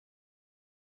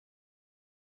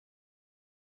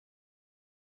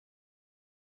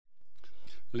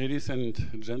Ladies and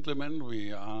gentlemen,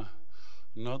 we are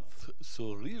not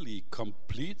so really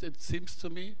complete, it seems to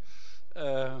me,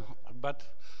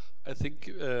 but I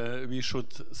think we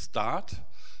should start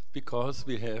because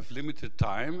we have limited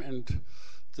time, and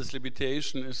this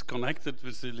limitation is connected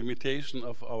with the limitation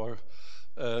of our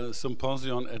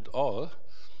symposium at all,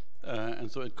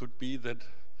 and so it could be that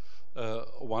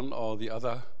one or the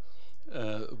other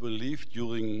will leave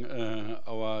during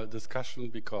our discussion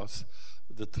because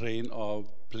the train or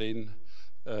plane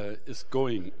is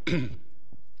going.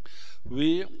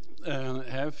 We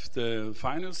have the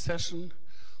final session,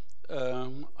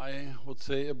 I would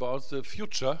say, about the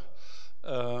future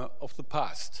of the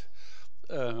past.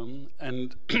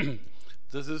 And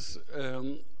this is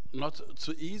not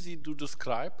so easy to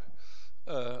describe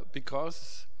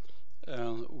because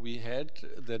we had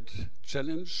that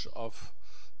challenge of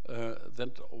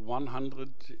that 100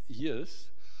 years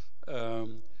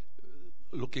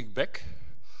looking back,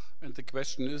 and the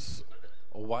question is,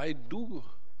 why do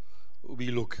we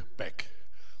look back?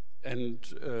 And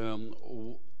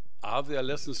are there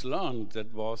lessons learned?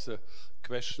 That was a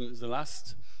question in the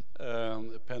last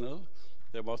panel.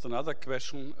 There was another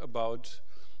question about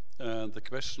the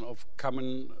question of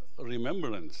common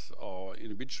remembrance, or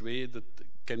in which way that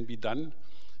can be done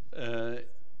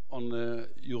on a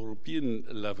European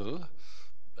level.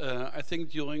 I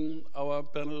think during our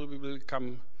panel we will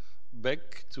come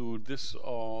back to this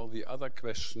or the other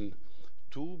question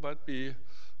too, but we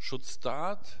should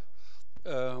start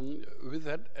with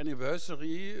that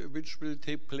anniversary which will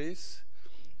take place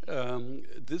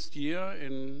this year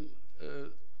in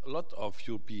a lot of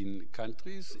European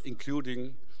countries,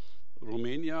 including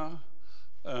Romania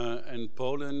and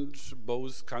Poland,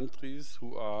 both countries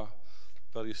who are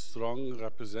very strong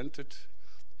represented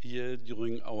here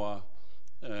during our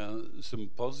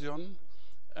symposium.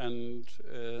 And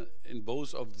in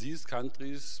both of these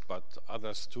countries, but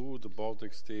others too, the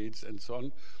Baltic states and so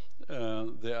on,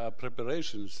 there are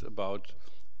preparations about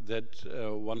that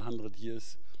 100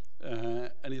 years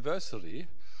anniversary.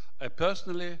 I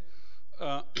personally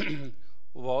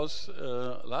was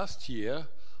last year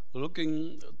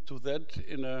looking to that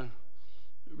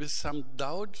with some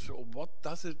doubt. What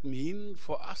does it mean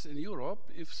for us in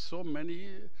Europe if so many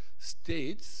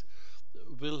states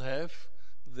will have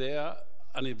their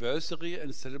anniversary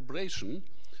and celebration?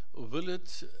 Will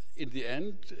it in the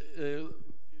end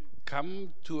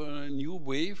come to a new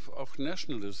wave of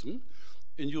nationalism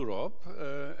in Europe?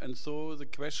 And so the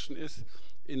question is,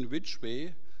 in which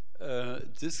way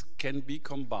this can be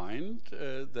combined,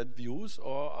 that views,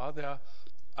 or are there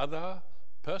other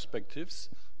perspectives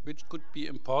which could be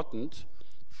important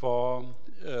for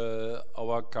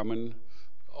our common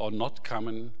or not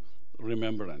common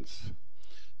remembrance?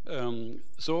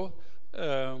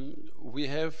 We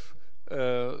have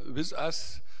with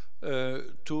us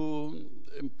two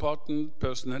important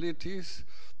personalities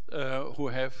who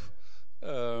have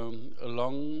a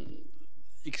long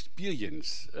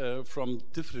experience from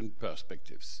different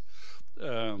perspectives.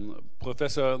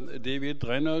 Professor David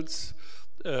Reynolds,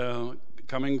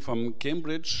 coming from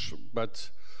Cambridge,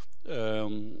 but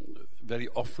very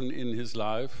often in his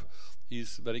life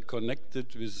he's very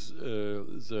connected with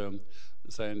the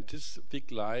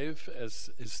scientific life as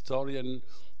historian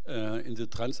in the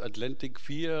transatlantic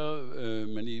sphere,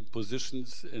 many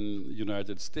positions in the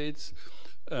United States,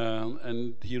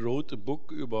 and he wrote a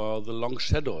book about the long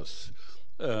shadows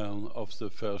of the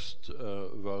First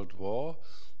World War,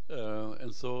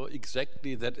 and so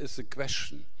exactly that is the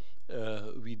question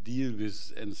we deal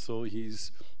with, and so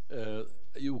he's,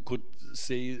 you could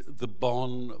say, the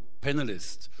born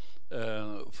panelist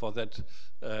for that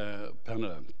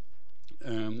panel.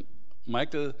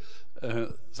 Michael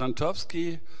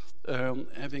Santowski,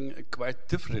 having a quite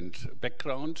different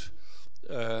background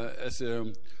as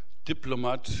a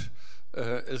diplomat,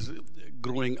 as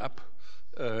growing up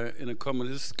in a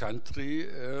communist country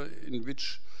in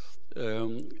which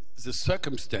the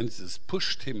circumstances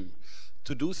pushed him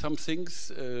to do some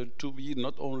things, to be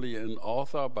not only an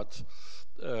author but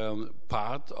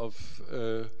part of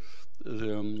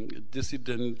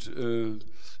dissident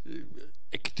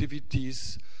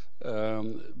activities,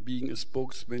 being a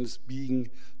spokesman, being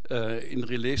in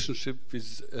relationship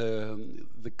with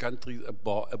the country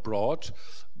abroad,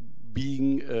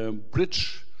 being a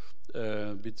bridge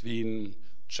between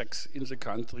Czechs in the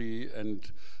country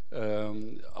and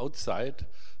outside,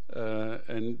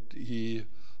 and he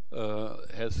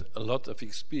has a lot of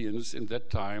experience in that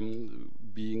time,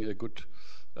 being a good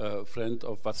friend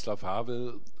of Václav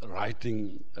Havel,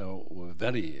 writing a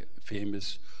very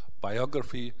famous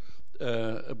biography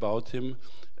about him,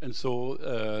 and so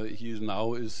he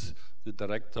now is the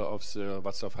director of the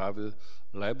Václav Havel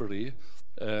Library,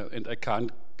 and I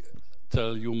can't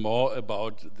tell you more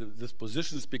about these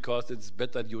positions because it's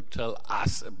better you tell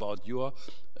us about your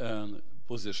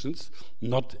positions,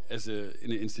 not as in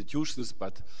the institutions,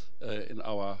 but in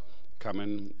our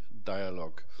common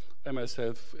dialogue. I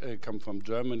myself come from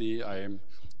Germany. I am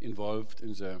involved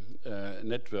in the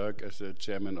network as the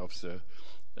chairman of the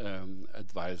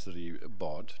advisory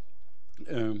board.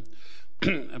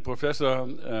 Professor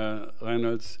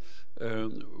Reynolds,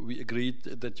 we agreed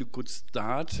that you could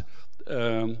start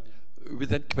with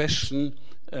that question,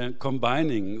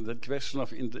 combining that question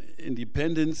of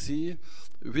independency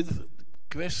with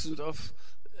questions of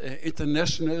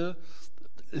international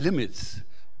limits,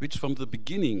 which from the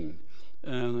beginning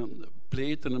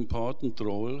played an important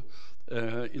role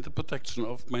in the protection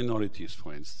of minorities,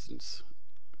 for instance.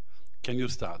 Can you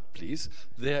start, please?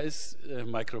 There is a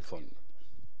microphone.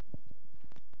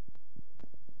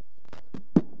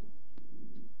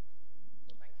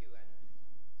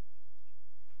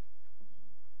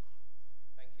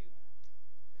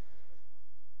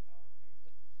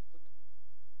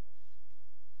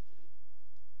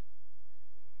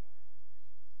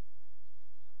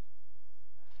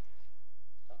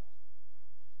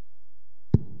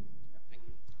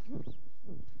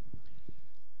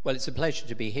 Well, it's a pleasure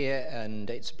to be here, and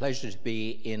it's a pleasure to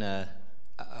be in a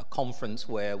conference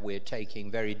where we're taking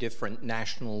very different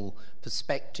national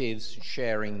perspectives,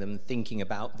 sharing them, thinking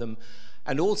about them,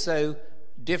 and also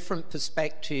different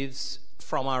perspectives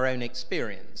from our own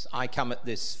experience. I come at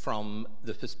this from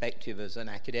the perspective as an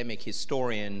academic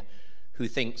historian who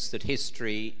thinks that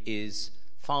history is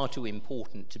far too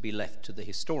important to be left to the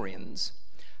historians.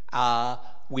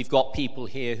 We've got people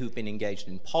here who've been engaged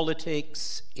in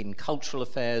politics, in cultural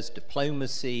affairs,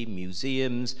 diplomacy,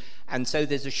 museums, and so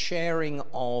there's a sharing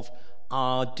of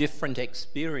our different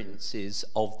experiences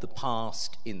of the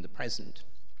past in the present.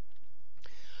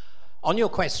 On your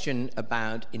question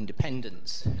about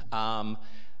independence,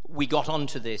 we got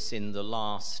onto this in the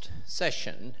last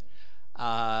session.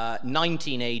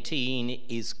 1918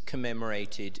 is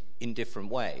commemorated in different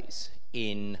ways.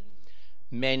 In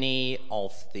many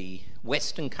of the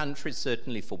Western countries,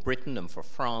 certainly for Britain and for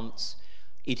France,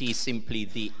 it is simply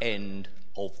the end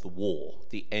of the war,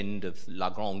 the end of La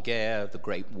Grande Guerre, the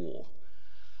Great War.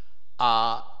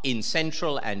 In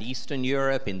Central and Eastern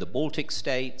Europe, in the Baltic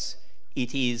states,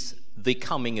 it is the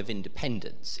coming of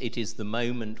independence. It is the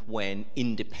moment when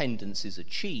independence is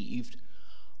achieved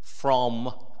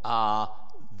from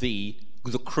the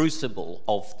crucible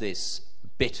of this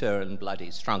bitter and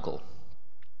bloody struggle.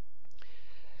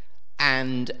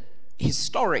 And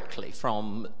historically,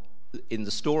 in the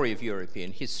story of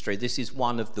European history, this is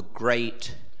one of the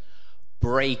great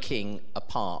breaking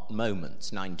apart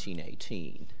moments,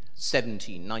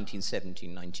 1917,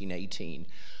 1918.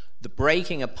 The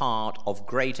breaking apart of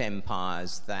great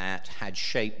empires that had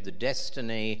shaped the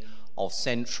destiny of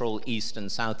Central, Eastern,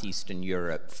 Southeastern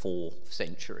Europe for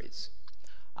centuries.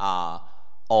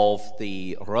 Of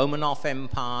the Romanov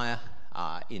Empire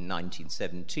in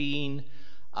 1917,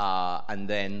 and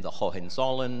then the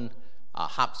Hohenzollern,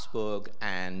 Habsburg,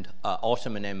 and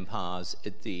Ottoman empires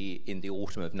in the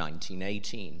autumn of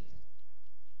 1918.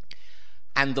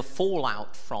 And the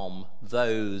fallout from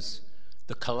those,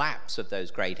 the collapse of those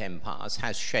great empires,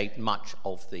 has shaped much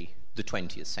of the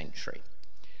 20th century.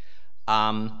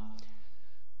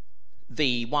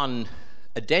 The one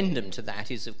addendum to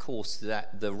that is, of course,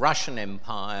 that the Russian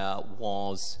Empire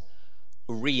was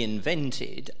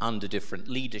reinvented under different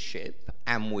leadership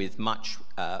and with much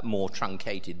more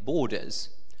truncated borders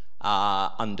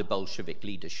under Bolshevik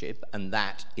leadership, and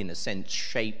that, in a sense,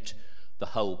 shaped the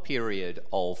whole period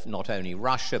of not only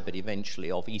Russia, but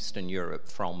eventually of Eastern Europe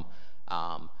from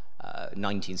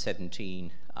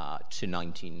 1917 to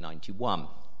 1991.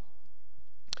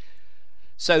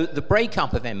 So the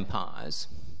breakup of empires,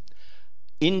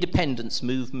 independence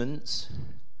movements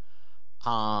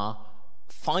are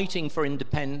fighting for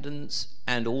independence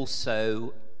and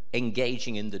also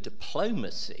engaging in the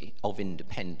diplomacy of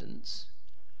independence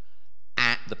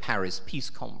at the Paris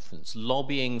Peace Conference,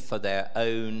 lobbying for their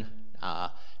own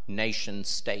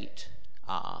nation-state,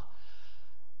 a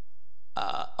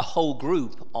whole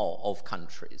group of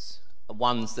countries,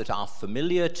 ones that are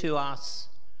familiar to us,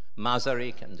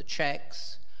 Masaryk and the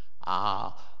Czechs,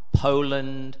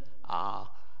 Poland,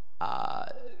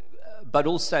 but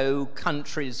also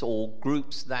countries or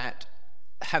groups that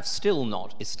have still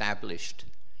not established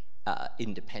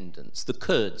independence. The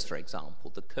Kurds, for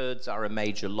example. The Kurds are a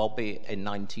major lobby in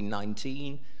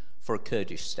 1919 for a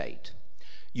Kurdish state.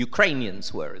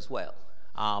 Ukrainians were as well.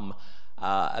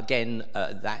 Again,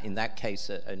 in that case,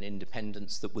 an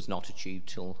independence that was not achieved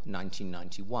till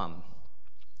 1991.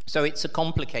 So it's a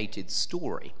complicated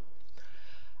story.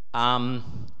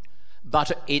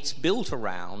 But it's built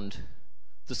around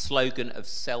the slogan of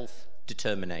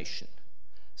self-determination.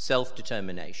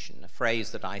 Self-determination, a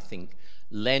phrase that I think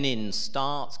Lenin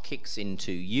starts, kicks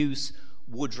into use,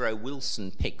 Woodrow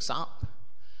Wilson picks up,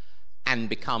 and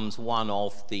becomes one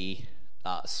of the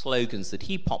slogans that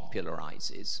he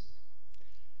popularizes.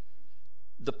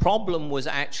 The problem was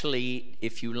actually,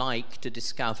 if you like, to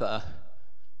discover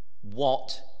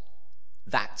what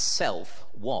that self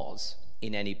was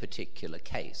in any particular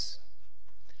case.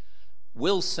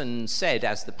 Wilson said,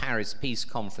 as the Paris Peace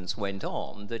Conference went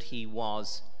on, that he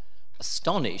was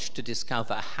astonished to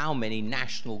discover how many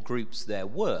national groups there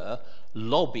were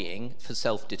lobbying for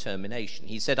self-determination.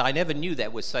 He said, I never knew there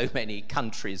were so many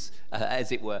countries,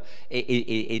 as it were,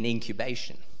 in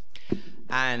incubation.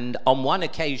 And on one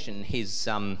occasion, his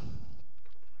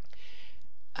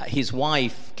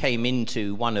wife came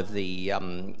into one of the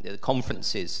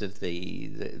conferences of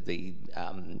the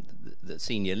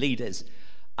senior leaders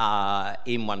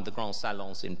in one of the Grands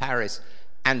Salons in Paris,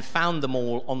 and found them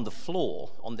all on the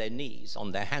floor, on their knees,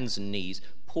 on their hands and knees,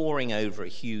 poring over a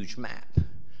huge map.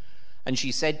 And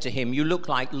she said to him, you look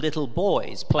like little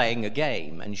boys playing a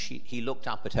game. And he looked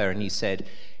up at her and he said,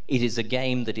 it is a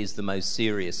game that is the most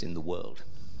serious in the world.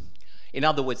 In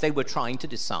other words, they were trying to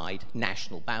decide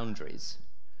national boundaries,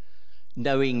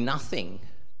 knowing nothing,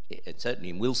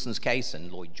 certainly in Wilson's case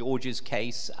and Lloyd George's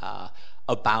case,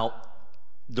 about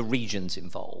the regions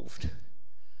involved.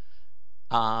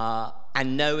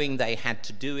 And knowing they had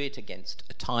to do it against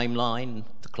a timeline,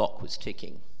 the clock was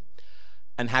ticking,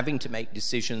 and having to make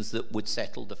decisions that would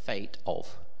settle the fate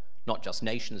of not just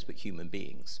nations but human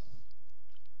beings,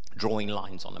 drawing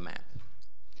lines on a map.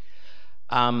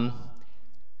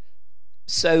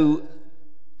 So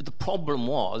the problem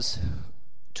was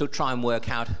to try and work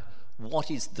out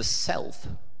what is the self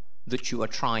that you are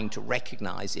trying to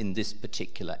recognize in this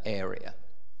particular area.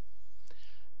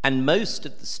 And most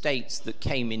of the states that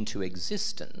came into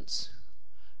existence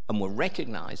and were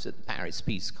recognized at the Paris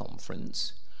Peace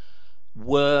Conference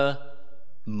were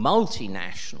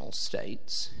multinational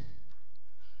states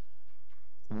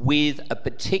with a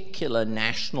particular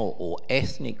national or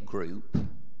ethnic group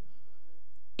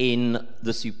in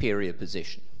the superior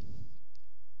position.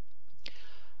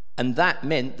 And that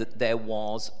meant that there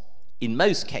was, in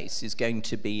most cases, going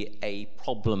to be a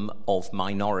problem of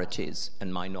minorities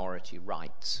and minority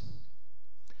rights.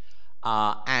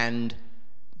 And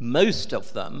most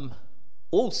of them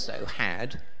also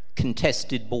had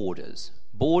contested borders,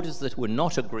 borders that were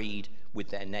not agreed with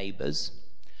their neighbors,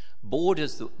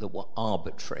 borders that were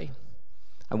arbitrary.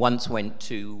 I once went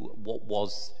to what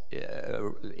was,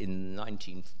 in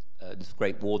the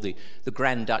Great War, the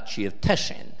Grand Duchy of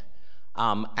Teschen,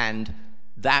 and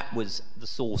that was the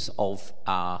source of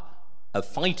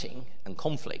fighting and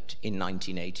conflict in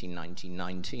 1918,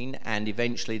 1919, and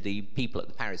eventually the people at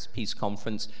the Paris Peace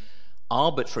Conference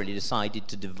arbitrarily decided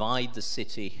to divide the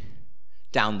city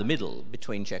down the middle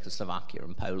between Czechoslovakia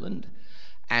and Poland.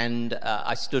 And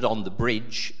I stood on the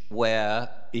bridge where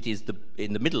it is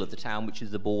in the middle of the town, which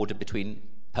is the border between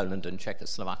Poland and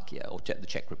Czechoslovakia, or the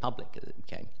Czech Republic as it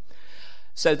became.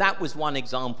 So that was one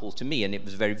example to me, and it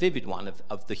was a very vivid one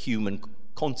of the human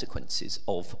consequences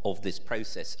of this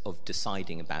process of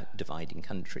deciding about dividing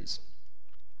countries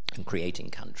and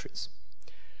creating countries.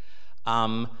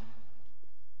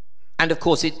 And of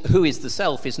course, who is the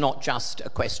self is not just a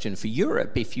question for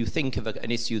Europe. If you think of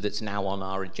an issue that's now on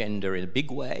our agenda in a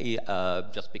big way,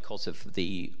 just because of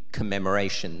the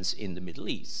commemorations in the Middle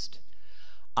East,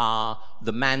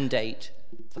 the mandate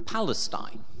for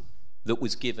Palestine that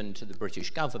was given to the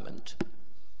British government,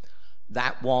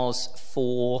 that was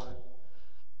for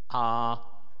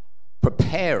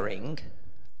preparing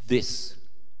this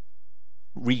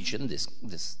region,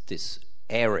 this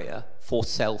area, for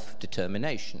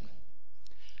self-determination.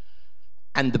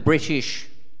 And the British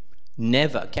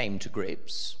never came to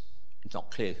grips, it's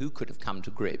not clear who could have come to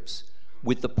grips,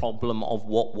 with the problem of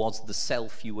what was the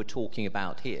self you were talking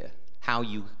about here, how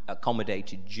you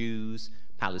accommodated Jews,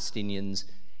 Palestinians,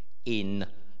 in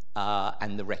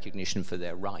and the recognition for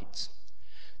their rights.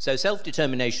 So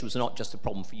self-determination was not just a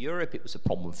problem for Europe, it was a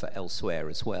problem for elsewhere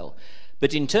as well.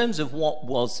 But in terms of what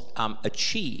was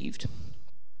achieved,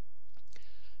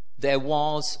 there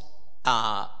was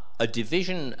a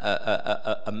division,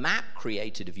 a map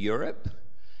created of Europe,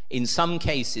 in some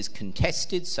cases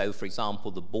contested. So, for example,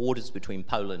 the borders between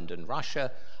Poland and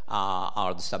Russia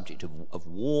are the subject of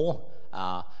war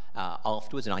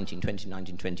afterwards, 1920,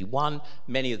 1921.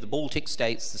 Many of the Baltic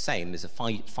states, the same. There's a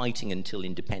fighting until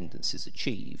independence is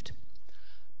achieved.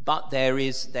 But there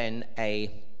is then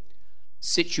a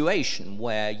situation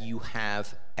where you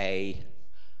have the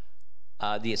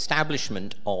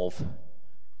establishment of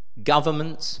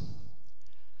governments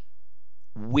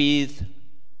with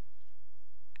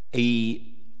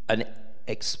an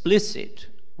explicit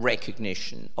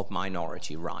recognition of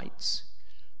minority rights,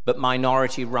 but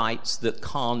minority rights that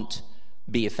can't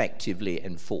be effectively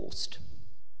enforced.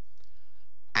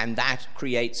 And that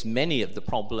creates many of the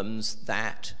problems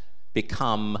that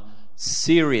become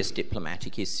serious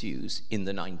diplomatic issues in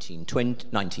the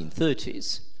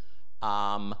 1930s,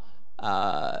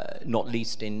 not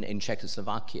least in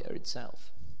Czechoslovakia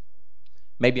itself.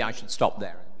 Maybe I should stop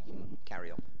there and we can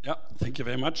carry on. Yeah, thank you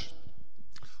very much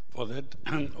for that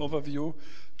overview.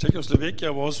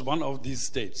 Czechoslovakia was one of these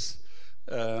states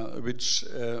which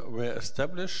were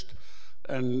established,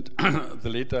 and the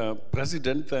later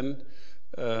president then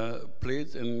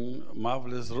played a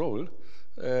marvelous role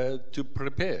to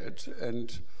prepare it.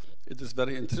 And it is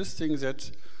very interesting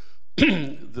that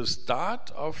the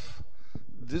start of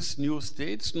this new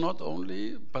states, not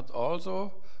only, but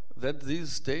also that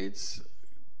these states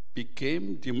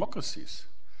became democracies,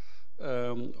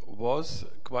 was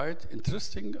quite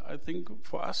interesting, I think,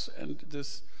 for us, and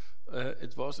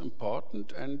it was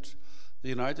important. And the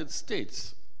United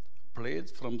States played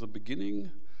from the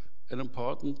beginning an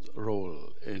important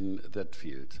role in that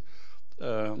field.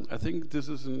 I think this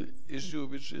is an issue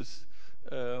which is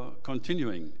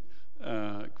continuing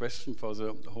question for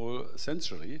the whole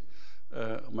century.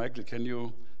 Michael, can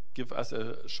you give us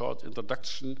a short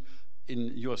introduction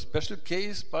in your special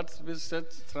case, but with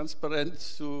that transparent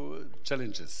to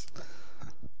challenges?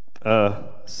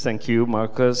 Thank you,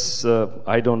 Marcus.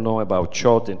 I don't know about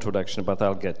short introduction, but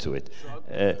I'll get to it.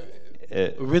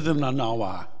 Within an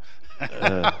hour.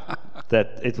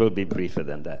 That it will be briefer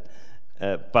than that.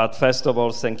 But first of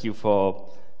all, thank you for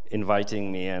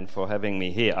inviting me and for having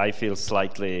me here. I feel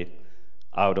slightly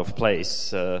out of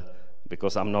place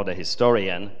because I'm not a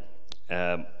historian.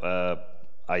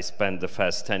 I spent the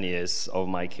first 10 years of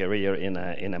my career in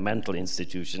a mental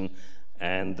institution,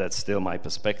 and that's still my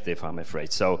perspective, I'm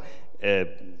afraid. So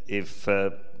if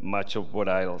much of what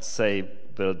I'll say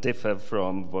will differ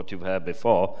from what you've heard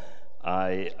before,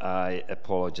 I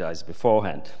apologize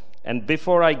beforehand. And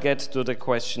before I get to the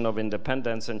question of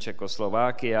independence in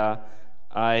Czechoslovakia,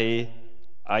 I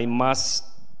must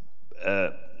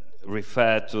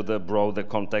refer to the broader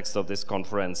context of this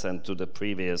conference and to the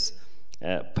previous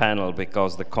panel,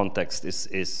 because the context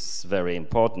is very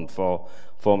important for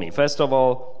me. First of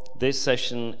all, this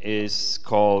session is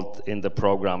called in the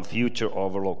program Future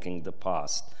Overlooking the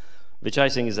Past, which I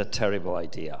think is a terrible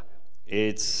idea.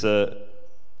 It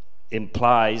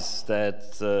implies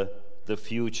that the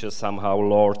future somehow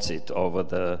lords it over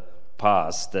the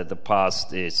past, that the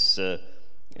past is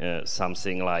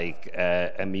something like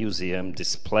a museum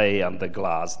display under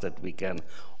glass that we can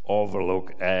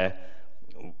overlook.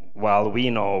 While we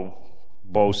know,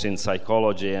 both in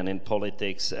psychology and in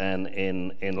politics and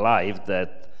in life,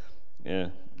 that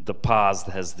the past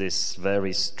has this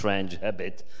very strange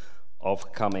habit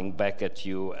of coming back at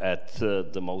you at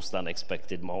the most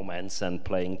unexpected moments and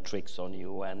playing tricks on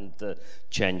you and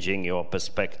changing your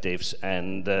perspectives.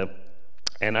 And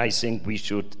I think we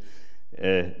should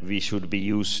be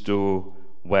used to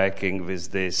working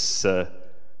with this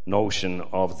notion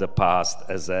of the past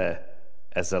as a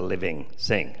living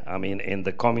thing. I mean, in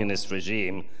the communist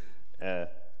regime,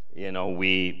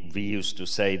 we used to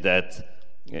say that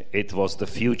it was the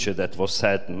future that was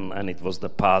certain, and it was the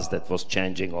past that was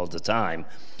changing all the time.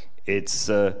 It's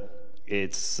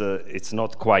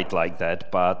not quite like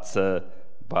that,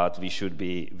 but we should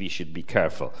be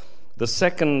careful. The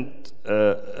second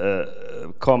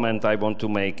comment I want to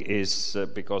make is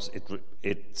because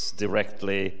it's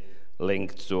directly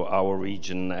linked to our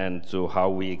region and to how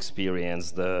we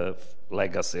experience the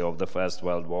legacy of the First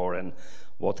World War and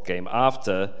what came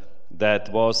after.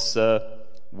 That was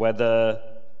whether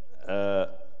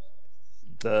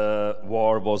the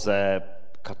war was a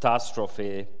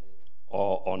catastrophe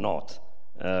or not.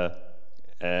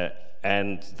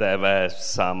 And there were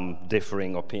some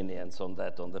differing opinions on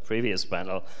that on the previous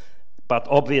panel. But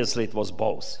obviously it was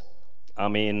both. I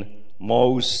mean,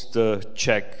 most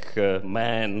Czech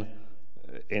men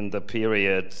in the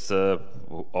period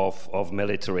of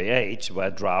military age were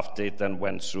drafted and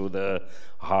went through the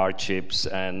hardships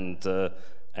and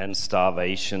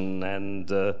starvation, and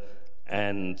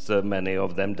many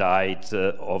of them died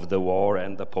of the war,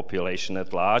 and the population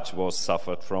at large was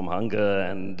suffered from hunger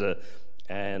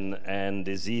and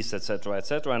disease, etc.,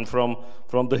 etc. And from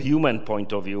the human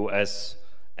point of view, as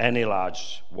any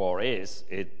large war is,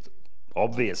 it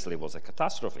obviously was a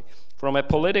catastrophe. From a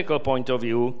political point of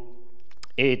view,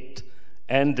 it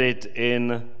ended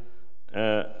in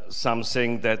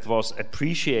something that was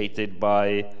appreciated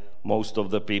by most of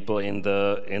the people in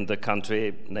the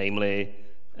country, namely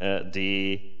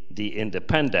the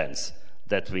independence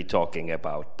that we're talking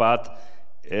about. But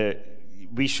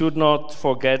we should not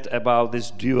forget about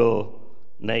this dual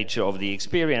nature of the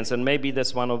experience, and maybe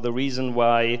that's one of the reasons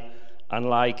why,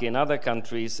 unlike in other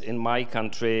countries, in my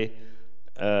country,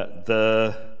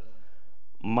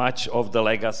 much of the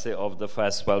legacy of the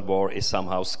First World War is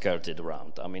somehow skirted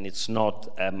around. I mean, it's not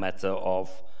a matter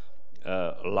of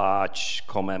large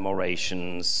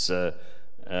commemorations. If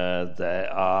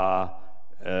there are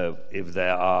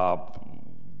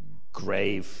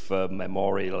grave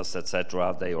memorials,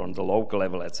 etc., they are on the local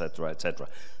level, etc., etc.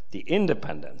 The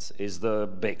independence is the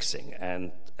big thing,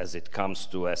 and as it comes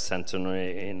to a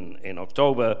centenary in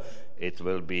October, it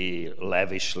will be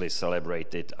lavishly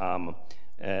celebrated, I'm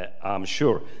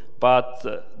sure. But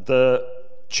the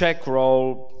Czech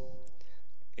role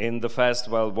in the First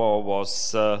World War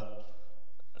was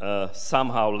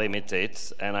somehow limited,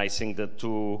 and I think the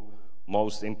two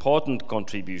most important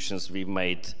contributions we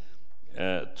made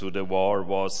to the war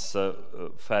was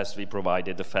first we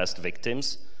provided the first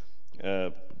victims.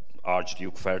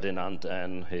 Archduke Ferdinand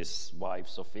and his wife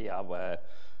Sofia were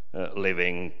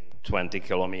living 20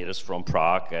 kilometers from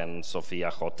Prague, and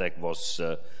Sofia Chotek was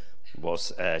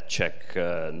a Czech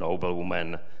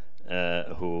noblewoman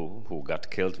who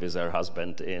got killed with her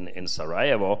husband in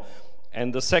Sarajevo.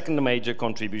 And the second major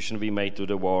contribution we made to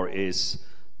the war is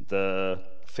the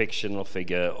fictional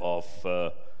figure of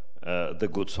the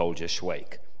good soldier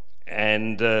Schweik.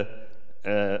 And a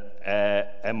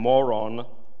moron,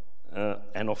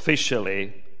 an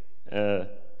officially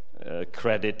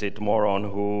credited moron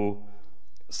who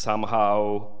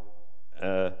somehow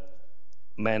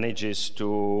manages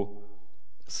to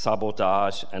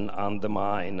sabotage and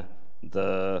undermine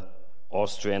the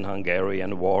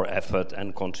Austrian-Hungarian war effort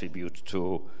and contribute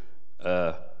to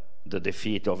the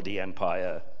defeat of the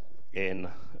empire in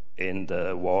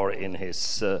the war in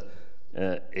his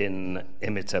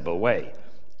inimitable way.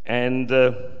 And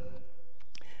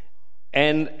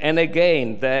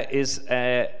again, there is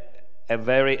a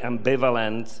very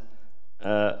ambivalent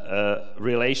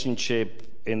relationship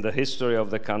in the history of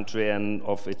the country and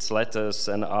of its letters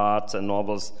and art and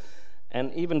novels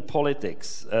and even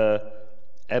politics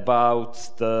about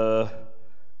the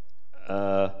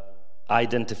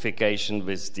identification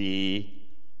with the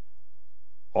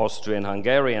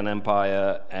Austrian-Hungarian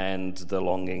Empire and the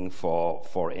longing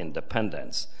for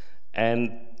independence.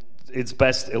 And it's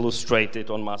best illustrated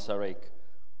on Masaryk,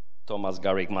 Thomas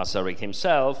Garrick Masaryk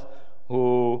himself,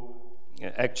 who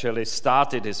actually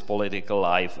started his political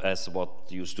life as what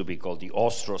used to be called the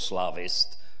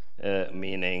Austro-Slavist,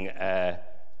 meaning as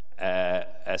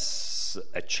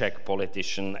a Czech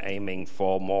politician aiming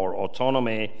for more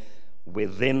autonomy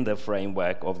within the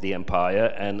framework of the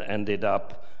empire, and ended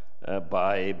up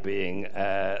by being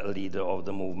a leader of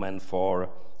the movement for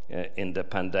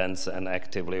independence and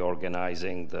actively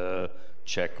organizing the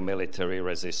Czech military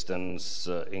resistance,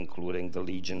 including the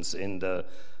legions in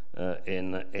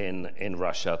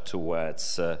Russia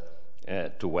towards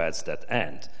that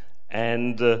end.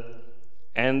 And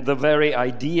the very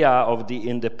idea of the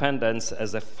independence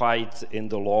as a fight in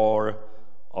the lore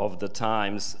of the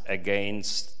times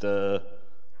against the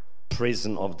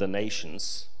prison of the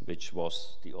nations, which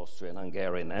was the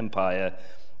Austrian-Hungarian Empire,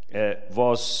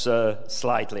 was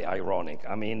slightly ironic.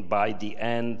 I mean, by the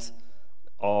end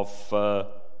of the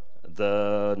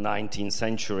 19th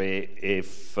century,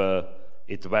 if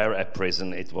it were a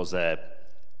prison, it was a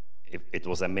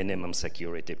minimum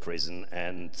security prison,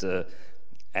 and the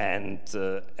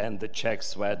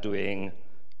Czechs were doing,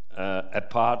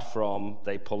 apart from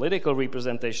their political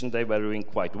representation, they were doing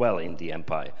quite well in the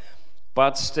empire.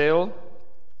 But still,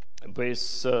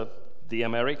 with the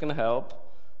American help,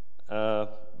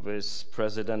 with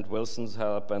President Wilson's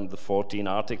help and the 14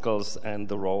 Articles and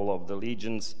the role of the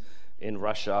legions in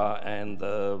Russia and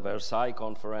the Versailles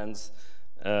Conference,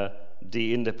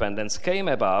 the independence came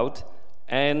about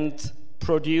and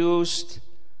produced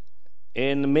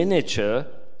in miniature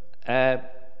a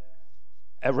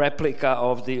replica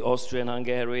of the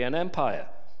Austrian-Hungarian Empire,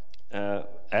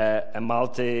 a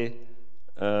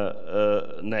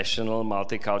multi-national,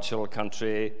 multicultural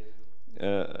country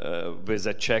with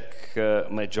a Czech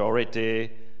majority,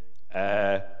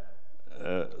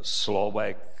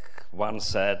 Slovak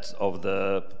one-third of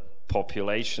the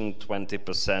population,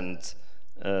 20%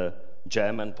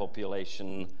 German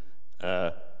population,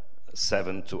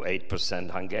 7 to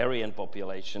 8% Hungarian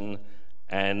population,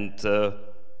 and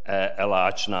a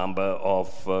large number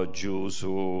of Jews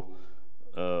who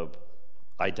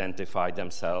identify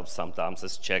themselves sometimes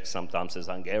as Czechs, sometimes as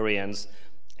Hungarians,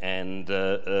 and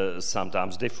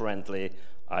sometimes differently.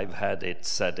 I've had it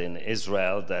said in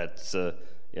Israel that,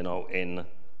 in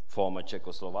former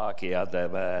Czechoslovakia there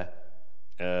were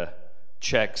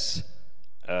Czechs,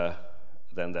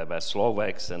 then there were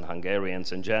Slovaks and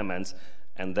Hungarians and Germans,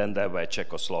 and then there were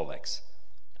Czechoslovaks,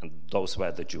 and those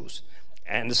were the Jews.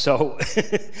 And so,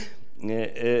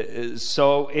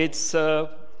 so it's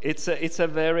a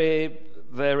very,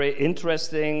 very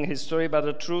interesting history. But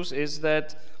the truth is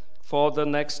that for the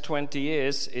next 20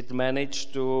 years, it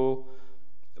managed to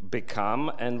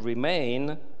become and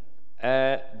remain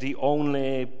the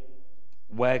only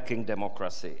working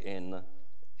democracy in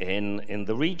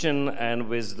the region. And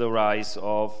with the rise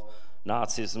of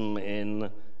Nazism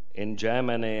in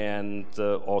Germany and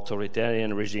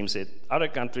authoritarian regimes in other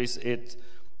countries, it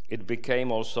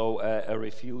became also a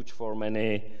refuge for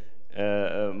many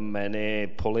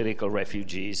political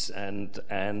refugees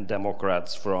and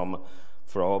Democrats from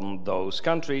those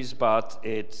countries, but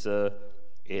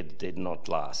it did not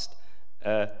last.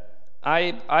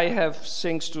 I have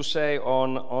things to say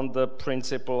on the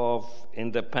principle of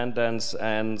independence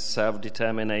and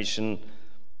self-determination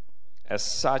as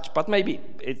such, but maybe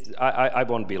I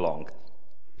won't be long.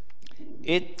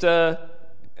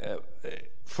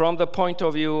 From the point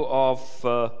of view of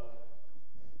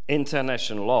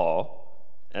international law,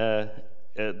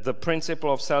 the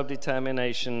principle of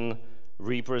self-determination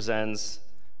represents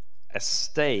a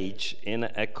stage in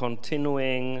a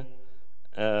continuing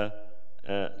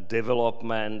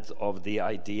development of the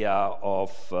idea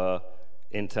of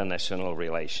international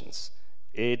relations.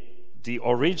 The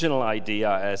original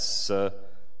idea,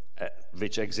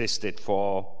 which existed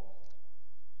for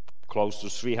close to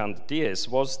 300 years,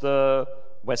 was the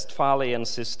Westphalian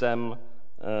system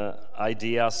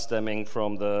idea stemming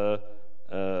from the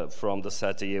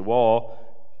 30-Year War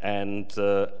and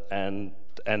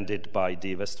ended by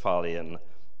the Westphalian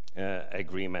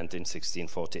Agreement in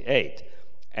 1648.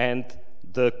 And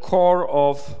the core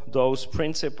of those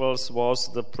principles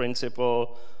was the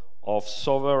principle of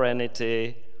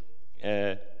sovereignty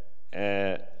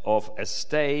of a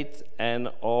state and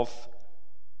of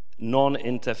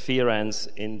non-interference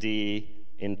in the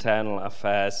internal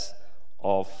affairs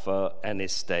of any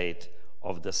state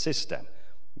of the system.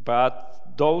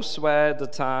 But those were the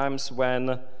times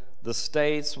when the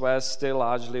states were still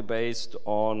largely based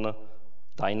on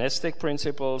dynastic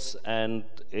principles and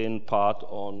in part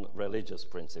on religious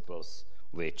principles,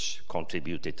 which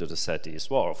contributed to the 30 Years'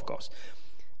 War, of course.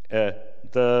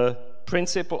 The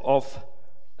principle of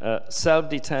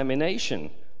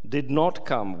self-determination did not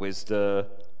come with the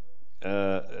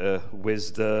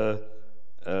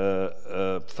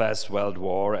First World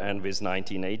War and with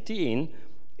 1918.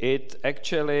 It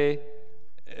actually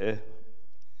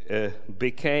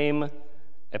became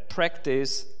a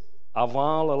practice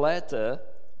avant la lettre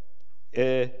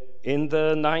in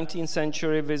the 19th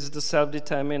century with the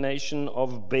self-determination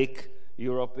of big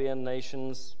European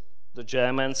nations, the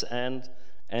Germans and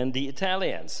the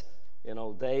Italians.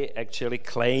 They actually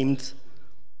claimed,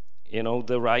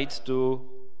 the right to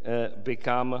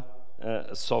become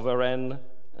sovereign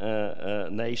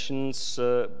nations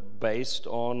based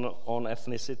on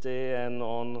ethnicity and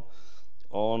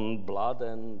on blood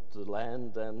and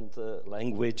land and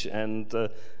language and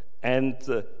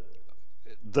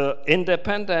the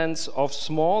independence of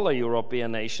smaller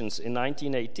European nations in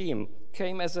 1918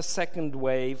 came as a second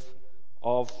wave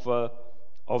of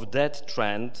that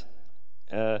trend,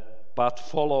 but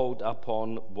followed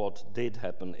upon what did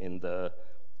happen in the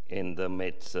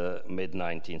mid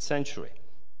 19th century.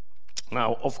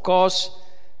 Now, of course,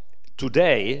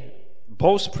 today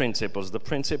both principles, the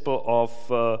principle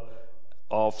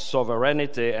of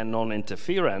sovereignty and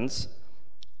non-interference,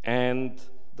 and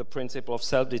the principle of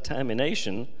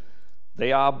self-determination,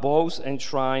 they are both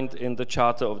enshrined in the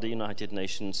Charter of the United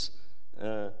Nations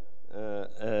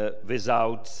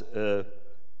without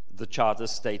the Charter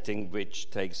stating which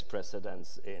takes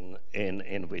precedence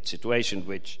in which situation,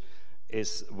 which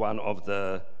is one of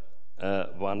the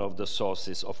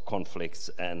sources of conflicts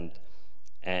and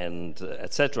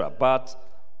etc. But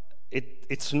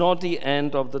it's not the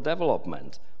end of the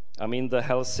development. I mean, the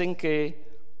Helsinki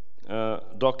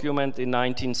document in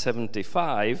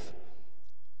 1975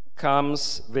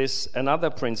 comes with another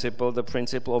principle, the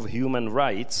principle of human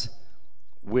rights,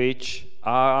 which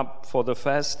are for the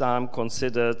first time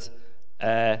considered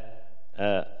a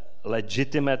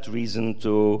legitimate reason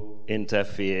to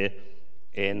interfere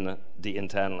in the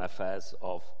internal affairs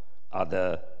of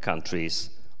other countries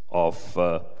of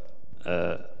the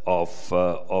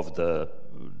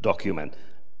document.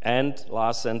 And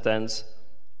last sentence,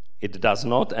 it does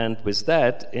not end with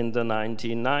that. In the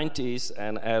 1990s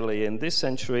and early in this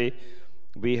century,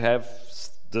 we have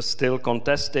the still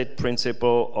contested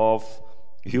principle of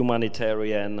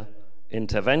humanitarian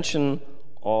intervention,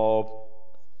 or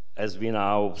as we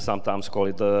now sometimes call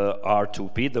it, the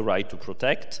R2P, the right to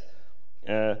protect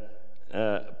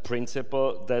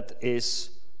principle that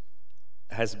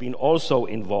has been also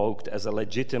invoked as a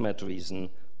legitimate reason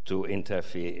to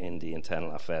interfere in the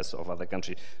internal affairs of other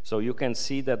countries. So you can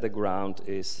see that the ground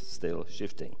is still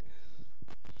shifting.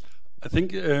 I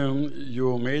think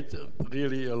you made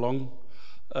really a long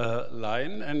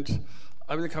line, and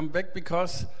I will come back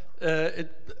because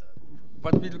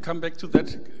but we'll come back to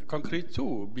that concrete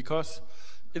too, because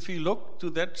if we look to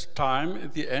that time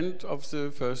at the end of the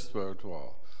First World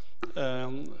War,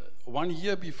 1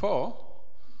 year before,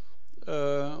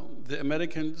 the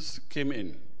Americans came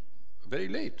in very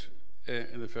late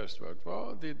in the First World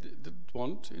War. They didn't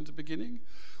want in the beginning,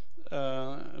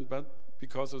 but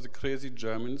because of the crazy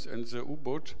Germans and the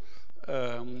U-boat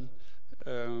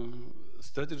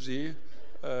strategy,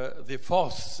 they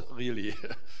forced really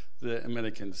the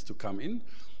Americans to come in.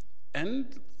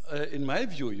 And in my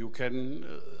view, you can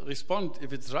respond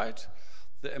if it's right.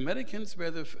 The Americans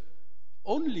were the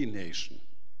only nation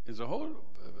in the whole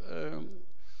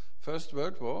First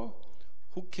World War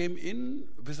who came in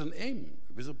with an aim,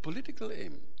 with a political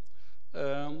aim.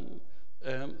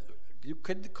 You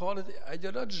can call it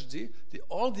ideology.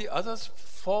 All the others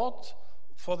fought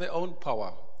for their own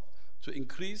power, to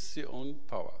increase their own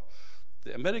power.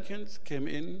 The Americans came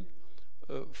in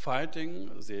fighting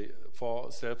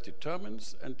for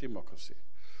self-determination and democracy.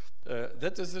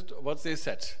 That is what they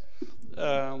said.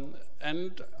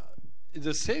 And in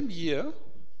the same year,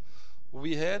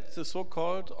 we had the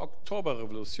so-called October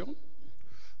Revolution,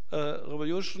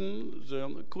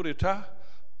 the coup d'etat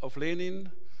of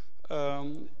Lenin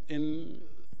in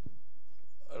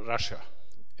Russia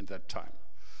in that time.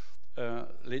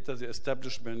 Later, the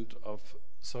establishment of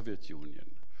Soviet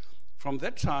Union. From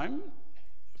that time,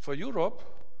 for Europe,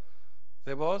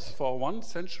 there was for 1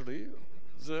 century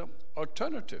the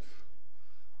alternative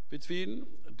between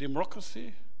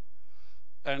democracy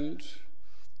and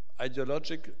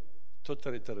ideological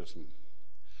totalitarianism.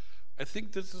 I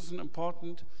think this is an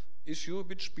important issue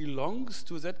which belongs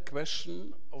to that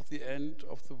question of the end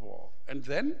of the war. And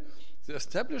then the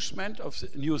establishment of the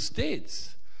new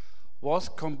states was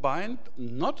combined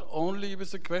not only with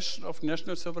the question of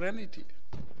national sovereignty,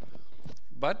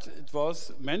 but it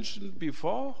was mentioned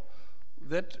before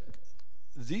that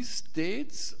these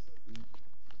states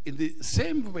in the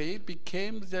same way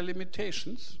became their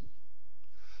limitations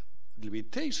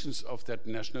of that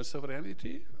national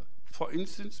sovereignty, for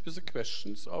instance, with the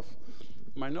questions of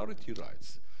minority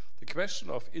rights. The question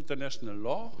of international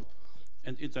law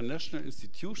and international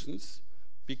institutions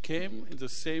became in the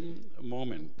same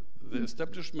moment the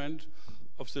establishment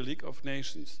of the League of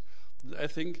Nations. I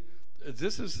think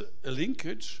this is a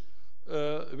linkage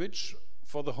which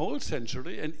for the whole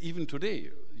century and even today,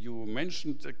 you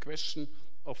mentioned the question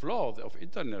of law, of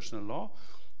international law,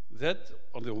 that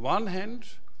on the one hand,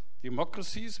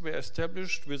 democracies were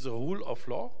established with the rule of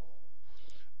law,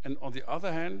 and on the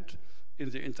other hand, in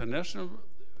the international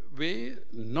way,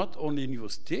 not only new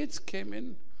states came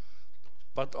in,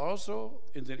 but also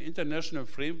in the international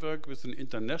framework with an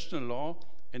international law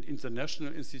and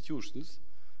international institutions,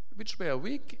 which were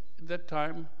weak at that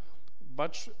time,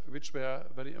 but which were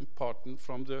very important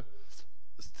from the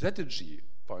strategy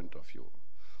point of view.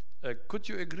 Could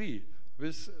you agree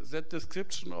with that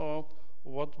description, or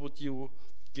what would you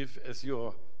give as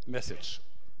your message?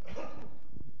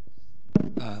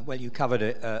 Well, you covered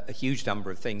a huge number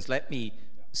of things. Let me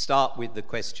start with the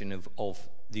question of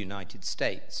the United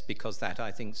States, because that,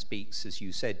 I think, speaks, as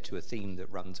you said, to a theme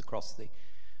that runs across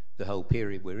the whole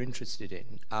period we're interested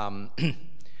in.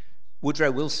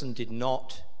 Woodrow Wilson did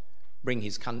not bring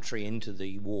his country into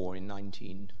the war in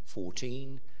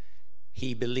 1914.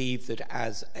 He believed that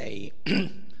as a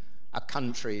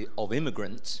country of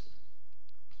immigrants,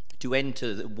 to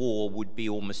enter the war would be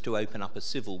almost to open up a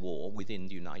civil war within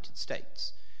the United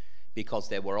States, because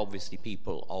there were obviously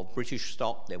people of British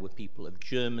stock, there were people of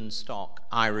German stock,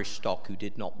 Irish stock who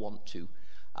did not want to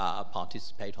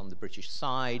participate on the British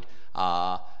side.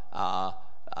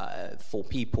 For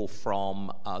people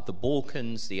from the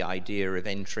Balkans, the idea of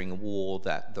entering a war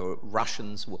that the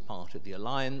Russians were part of the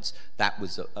alliance, that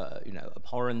was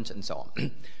abhorrent, and so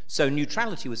on. So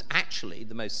neutrality was actually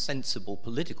the most sensible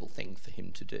political thing for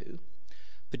him to do.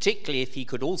 particularly if he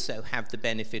could also have the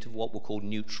benefit of what were called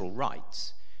neutral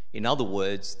rights. In other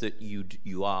words, that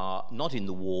you are not in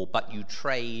the war, but you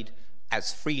trade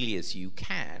as freely as you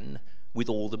can with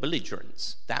all the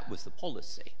belligerents. That was the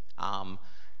policy,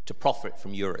 to profit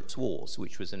from Europe's wars,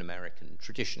 which was an American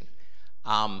tradition.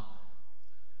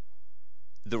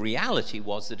 The reality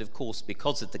was that, of course,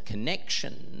 because of the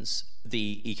connections,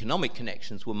 the economic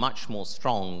connections were much more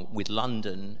strong with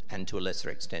London and to a lesser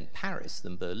extent Paris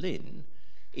than Berlin.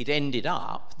 It ended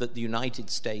up that the United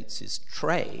States'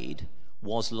 trade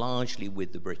was largely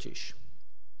with the British.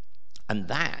 And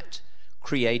that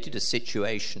created a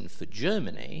situation for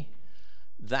Germany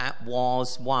that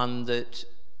was one that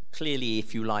clearly,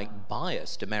 if you like,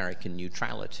 biased American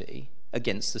neutrality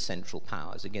against the Central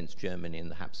Powers, against Germany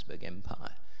and the Habsburg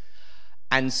Empire.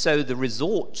 And so the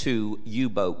resort to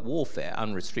U-boat warfare,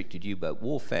 unrestricted U-boat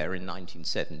warfare in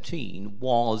 1917,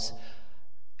 was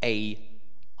a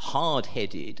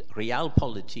hard-headed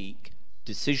realpolitik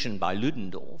decision by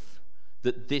Ludendorff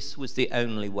that this was the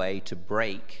only way to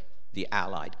break the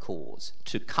Allied cause,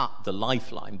 to cut the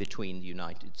lifeline between the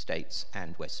United States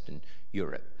and Western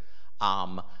Europe.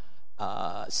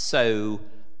 So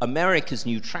America's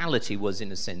neutrality was,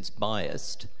 in a sense,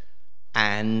 biased,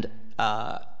 and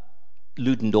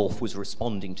Ludendorff was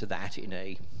responding to that in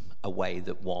a way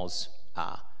that was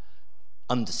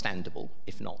understandable,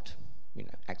 if not,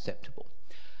 acceptable.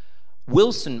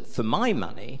 Wilson, for my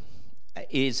money,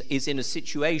 is in a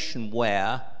situation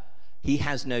where he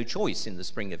has no choice in the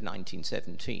spring of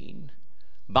 1917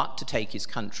 but to take his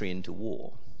country into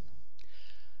war.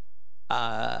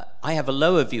 I have a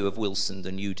lower view of Wilson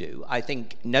than you do. I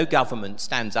think no government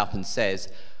stands up and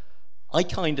says, I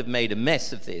kind of made a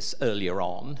mess of this earlier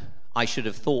on. I should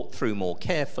have thought through more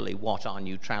carefully what our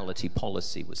neutrality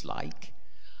policy was like,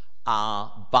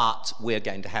 but we're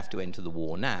going to have to enter the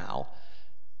war now.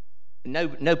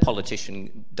 No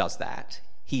politician does that.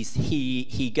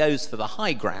 He goes for the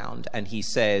high ground and he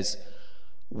says,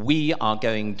 we are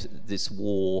going to this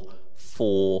war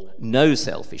for no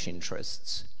selfish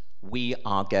interests. We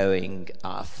are going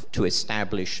to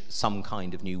establish some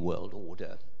kind of new world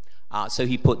order. So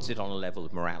he puts it on a level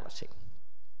of morality.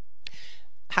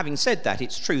 Having said that,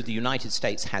 it's true the United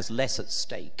States has less at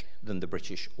stake than the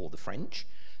British or the French,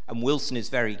 and Wilson is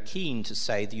very keen to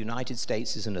say the United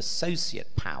States is an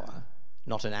associate power,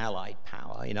 not an allied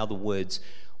power. In other words,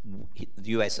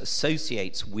 the US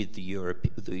associates with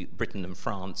the Britain and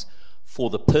France for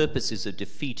the purposes of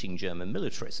defeating German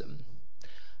militarism.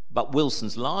 But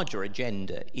Wilson's larger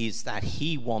agenda is that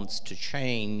he wants to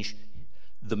change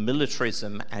the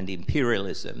militarism and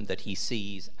imperialism that he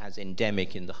sees as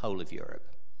endemic in the whole of Europe.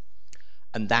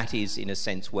 And that is, in a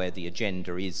sense, where the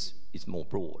agenda is more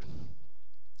broad.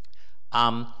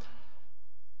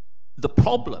 The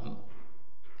problem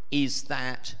is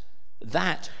that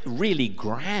really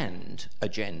grand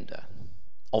agenda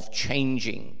of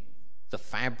changing the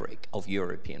fabric of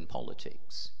European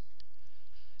politics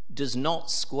does not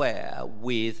square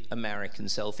with American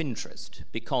self-interest,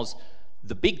 because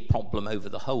the big problem over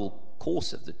the whole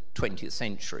course of the 20th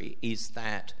century is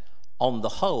that, on the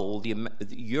whole, the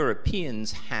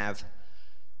Europeans have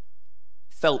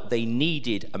felt they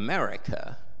needed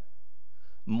America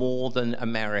more than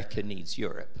America needs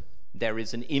Europe. There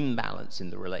is an imbalance in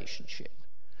the relationship.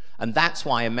 And that's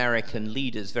why American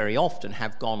leaders very often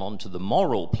have gone onto the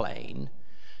moral plane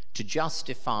to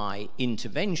justify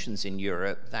interventions in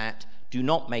Europe that do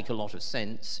not make a lot of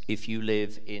sense if you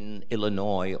live in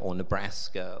Illinois or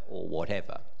Nebraska or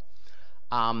whatever.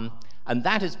 And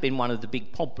that has been one of the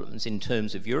big problems in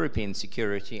terms of European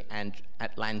security and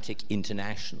Atlantic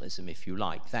internationalism, if you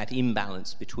like, that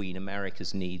imbalance between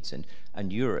America's needs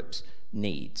and Europe's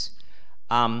needs.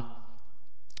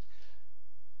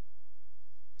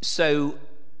 So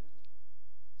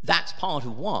that's part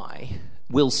of why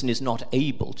Wilson is not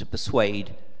able to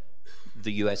persuade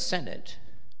the US Senate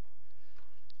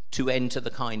to enter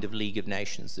the kind of League of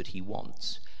Nations that he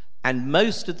wants. And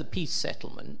most of the peace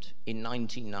settlement in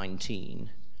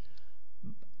 1919,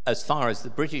 as far as the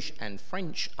British and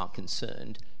French are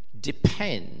concerned,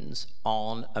 depends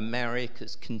on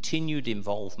America's continued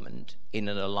involvement in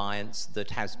an alliance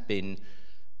that has been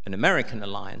an American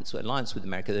alliance, or alliance with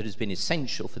America, that has been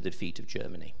essential for the defeat of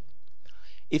Germany.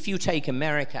 If you take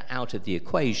America out of the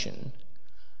equation,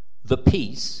 the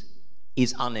peace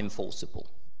is unenforceable.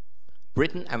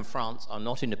 Britain and France are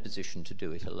not in a position to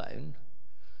do it alone.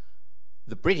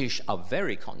 The British are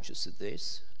very conscious of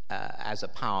this as a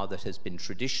power that has been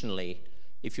traditionally,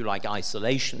 if you like,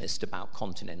 isolationist about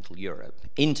continental Europe,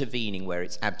 intervening where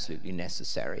it's absolutely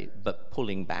necessary, but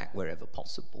pulling back wherever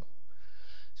possible,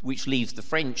 which leaves the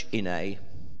French in a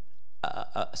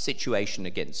a situation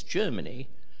against Germany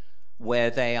where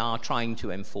they are trying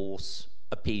to enforce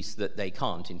a peace that they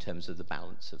can't in terms of the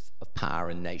balance of power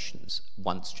and nations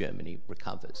once Germany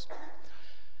recovers.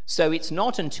 So it's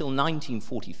not until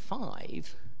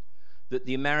 1945 that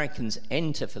the Americans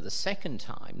enter for the second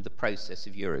time the process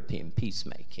of European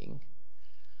peacemaking,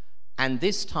 and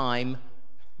this time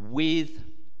with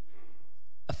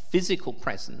a physical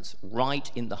presence right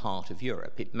in the heart of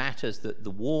Europe. It matters that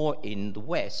the war in the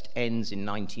West ends in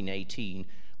 1918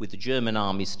 with the German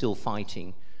army still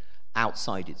fighting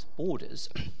outside its borders.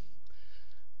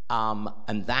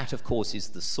 And that, of course, is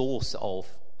the source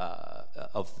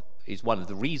is one of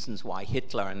the reasons why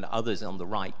Hitler and others on the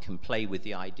right can play with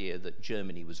the idea that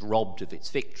Germany was robbed of its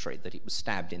victory, that it was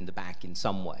stabbed in the back in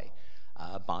some way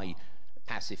by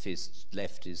pacifists,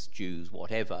 leftists, Jews,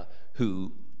 whatever,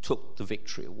 who took the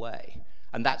victory away.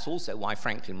 And that's also why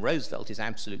Franklin Roosevelt is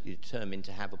absolutely determined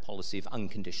to have a policy of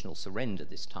unconditional surrender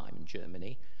this time in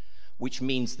Germany, which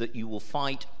means that you will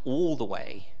fight all the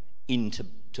way into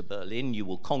Berlin, you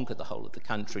will conquer the whole of the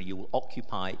country, you will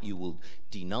occupy it, you will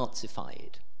denazify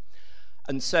it.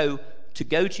 And so, to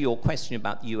go to your question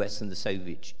about the US and the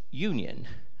Soviet Union,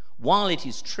 while it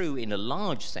is true in a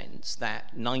large sense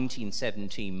that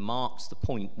 1917 marks the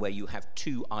point where you have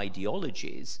two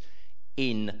ideologies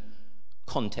in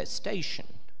contestation,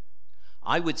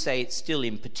 I would say it's still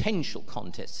in potential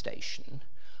contestation.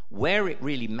 Where it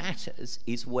really matters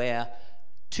is where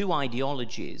two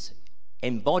ideologies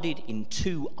embodied in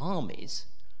two armies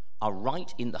are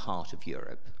right in the heart of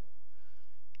Europe,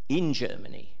 in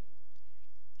Germany,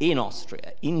 in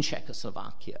Austria, in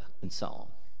Czechoslovakia, and so on.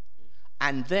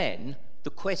 And then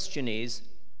the question is,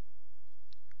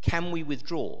 can we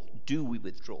withdraw? Do we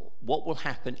withdraw? What will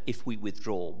happen if we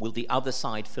withdraw? Will the other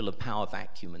side fill a power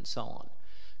vacuum, and so on?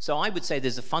 So I would say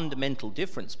there's a fundamental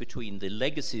difference between the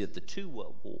legacy of the two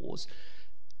world wars.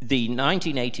 The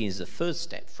 1918 is the first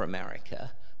step for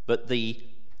America, but the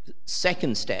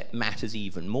second step matters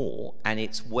even more, and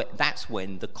that's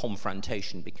when the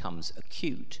confrontation becomes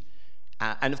acute.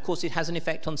 And of course it has an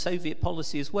effect on Soviet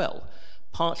policy as well,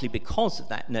 partly because of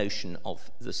that notion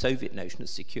of the Soviet notion of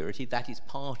security. That is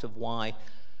part of why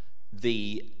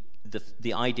the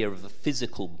idea of a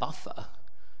physical buffer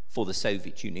for the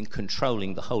Soviet Union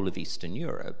controlling the whole of Eastern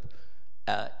Europe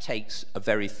takes a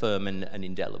very firm and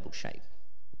indelible shape.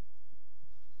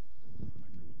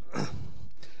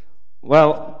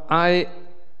 Well, I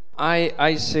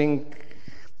think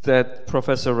that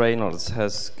Professor Reynolds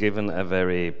has given a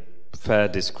very fair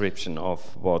description of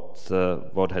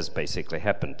what has basically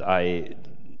happened. I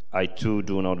too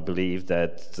do not believe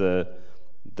that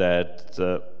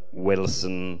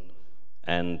Wilson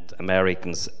and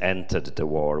Americans entered the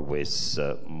war with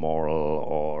moral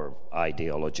or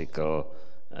ideological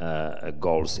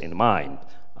goals in mind.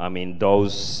 I mean,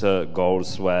 those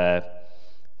goals were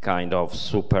kind of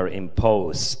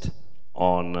superimposed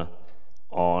on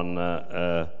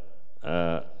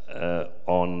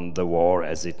the war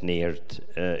as it neared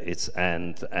its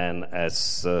end, and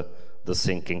as the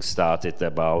thinking started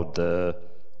about the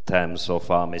terms of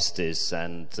armistice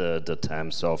and the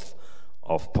terms of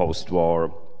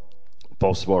post-war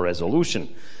resolution.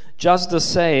 Just the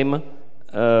same,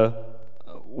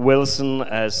 Wilson,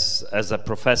 as a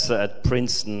professor at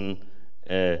Princeton,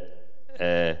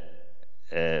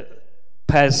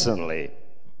 personally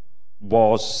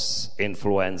was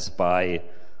influenced by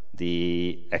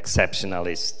the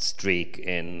exceptionalist streak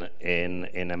in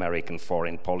American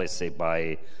foreign policy,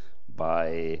 by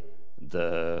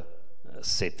the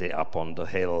city up on the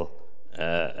hill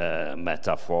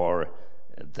metaphor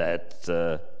that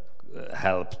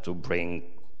helped to bring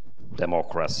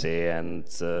democracy and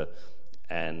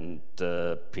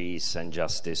peace and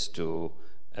justice to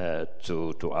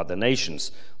other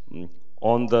nations.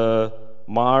 On the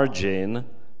margin,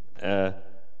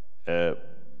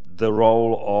 the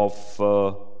role of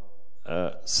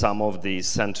some of the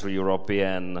Central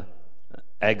European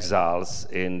exiles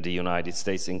in the United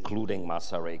States, including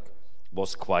Masaryk,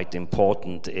 was quite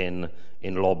important in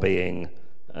lobbying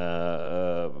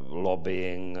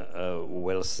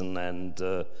Wilson and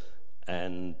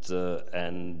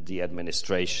the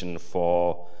administration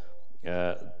for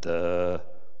the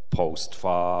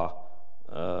post-war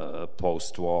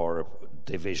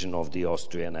division of the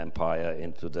Austrian Empire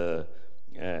into the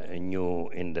new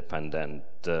independent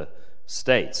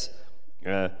states.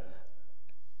 And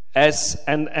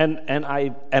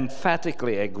I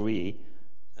emphatically agree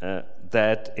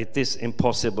that it is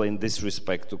impossible in this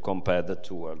respect to compare the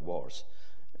two world wars.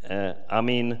 I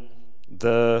mean,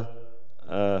 the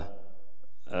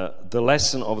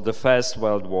lesson of the First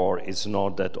World War is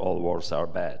not that all wars are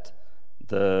bad.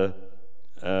 The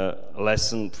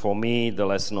lesson for me, the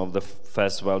lesson of the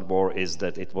First World War is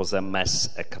that it was a mess,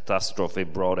 a catastrophe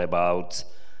brought about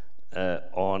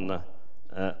on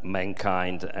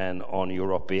mankind and on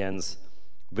Europeans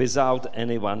without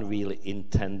anyone really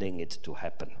intending it to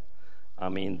happen. I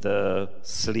mean, the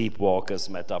sleepwalkers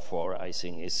metaphor, I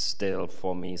think, is still,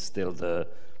 for me, still the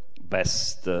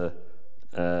best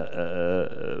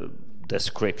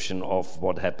description of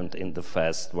what happened in the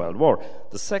First World War.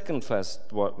 The Second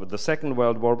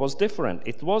World War was different.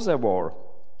 It was a war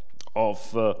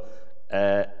of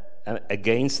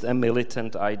against a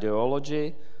militant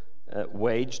ideology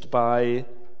waged by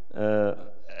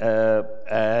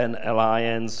an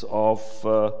alliance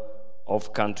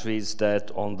of countries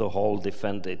that, on the whole,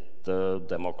 defended the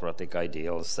democratic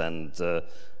ideals and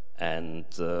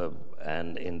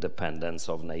independence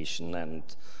of nation and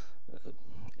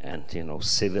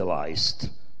civilized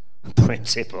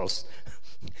principles,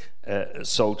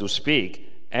 so to speak,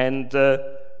 and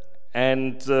that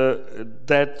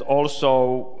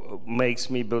also makes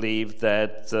me believe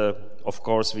that, of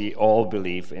course, we all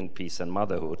believe in peace and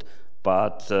motherhood,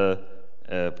 but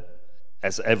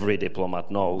as every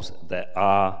diplomat knows, there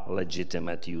are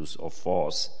legitimate use of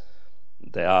force.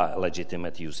 There are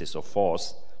legitimate uses of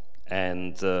force,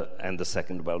 and the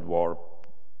Second World War,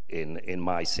 in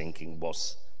my thinking,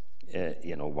 was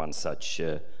one such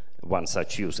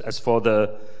use. As for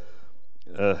the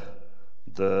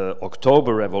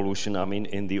October Revolution, I mean,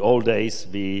 in the old days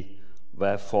we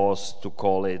were forced to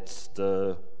call it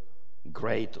the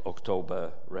Great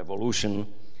October Revolution,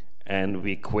 and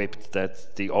we quipped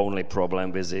that the only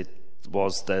problem with it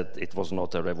was that it was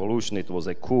not a revolution, it was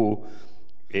a coup.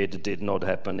 It did not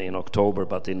happen in October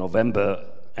but in November,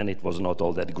 and it was not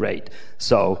all that great.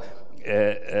 So,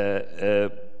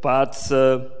 but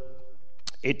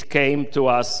it came to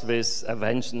us with a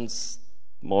vengeance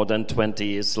more than 20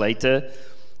 years later.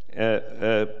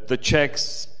 The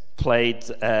Czechs played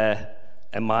a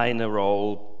minor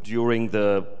role during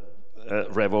the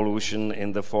revolution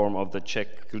in the form of the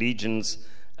Czech legions,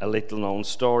 a little known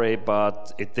story,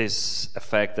 but it is a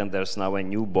fact, and there's now a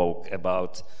new book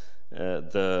about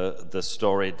the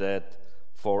story that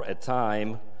for a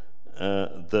time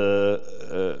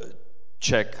the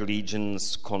Czech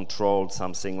legions controlled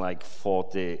something like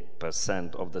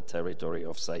 40% of the territory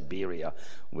of Siberia,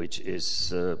 which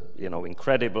is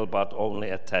incredible, but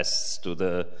only attests to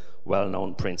the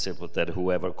well-known principle that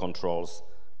whoever controls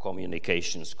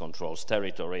communications controls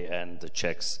territory, and the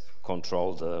Czechs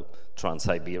control the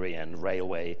Trans-Siberian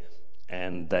Railway,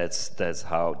 and that's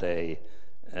how they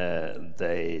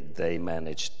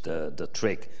managed the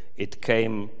trick. It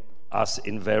came us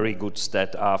in very good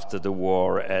stead after the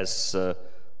war as a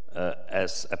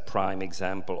prime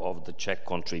example of the Czech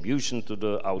contribution to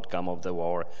the outcome of the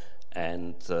war,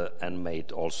 and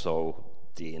made also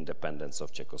the independence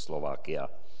of Czechoslovakia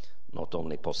not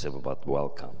only possible but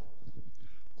welcome.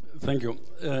 Thank you.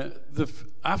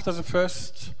 After the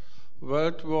First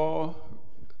World War,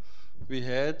 we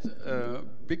had a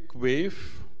big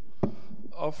wave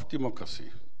of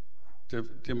democracy,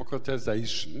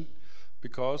 democratization,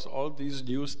 because all these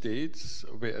new states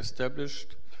were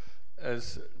established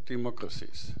as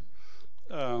democracies.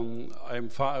 I'm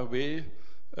far away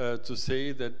to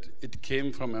say that it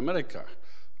came from America,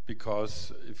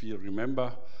 because if you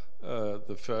remember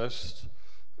the first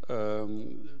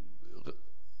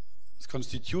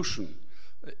constitution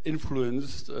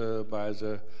influenced by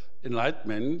the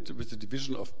Enlightenment with the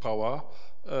division of power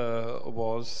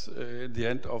was the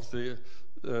end of the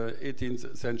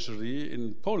 18th century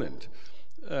in Poland.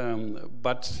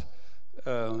 But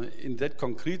in that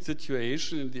concrete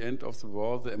situation, in the end of the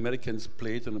war, the Americans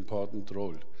played an important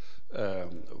role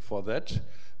for that,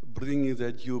 bringing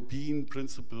that European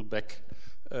principle back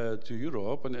to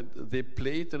Europe, and they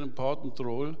played an important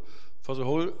role for the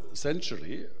whole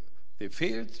century. They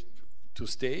failed to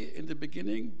stay in the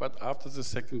beginning, but after the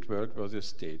Second World War they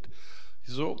stayed.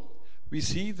 So we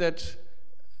see that,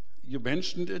 you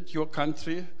mentioned it, your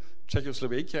country,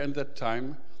 Czechoslovakia, at that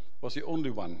time was the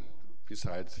only one,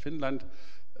 besides Finland,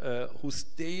 who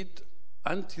stayed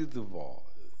until the war.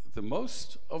 The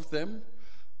most of them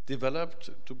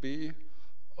developed to be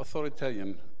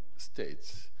authoritarian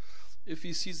states. If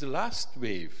we see the last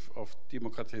wave of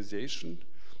democratization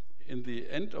in the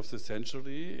end of the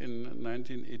century, in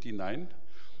 1989,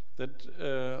 that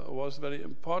was very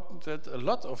important, that a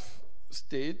lot of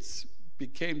states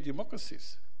became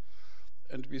democracies.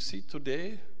 And we see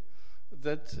today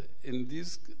that in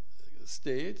these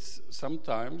states,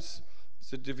 sometimes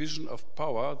the division of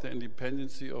power, the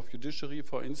independency of judiciary,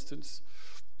 for instance,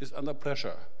 is under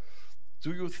pressure.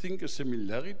 Do you think a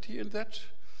similarity in that?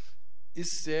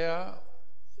 Is there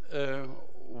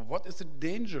what is the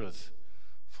dangers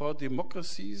for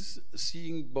democracies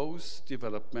seeing both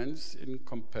developments in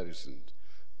comparison?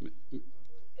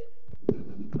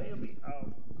 Maybe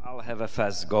I'll have a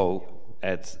fast go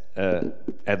at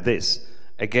this.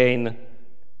 Again,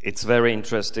 it's very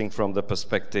interesting from the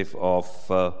perspective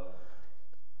of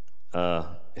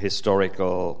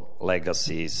historical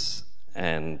legacies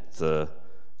and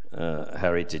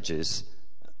heritages.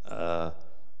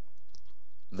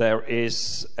 There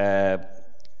is a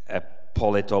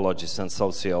politologist and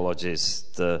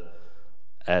sociologist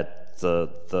at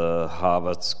the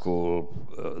Harvard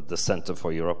School, the Center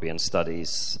for European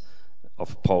Studies,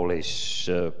 of Polish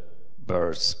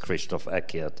birth, Krzysztof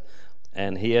Ekiat,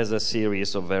 and he has a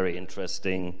series of very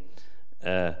interesting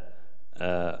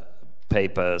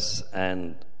papers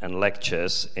and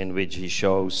lectures in which he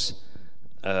shows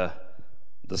the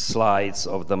slides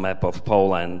of the map of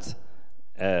Poland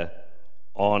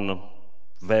on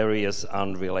various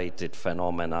unrelated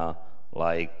phenomena,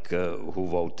 like who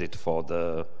voted for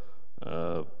the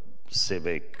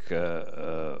civic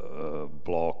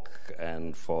bloc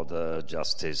and for the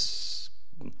Justice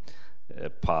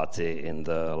Party in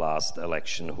the last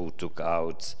election, who took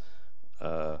out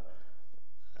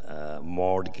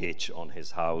mortgage on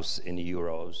his house in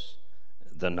euros,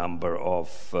 the number of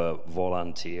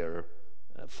volunteer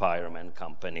fireman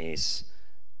companies,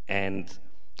 and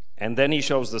then he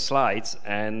shows the slides,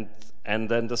 and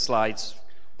then the slides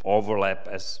overlap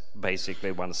as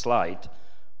basically one slide,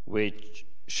 which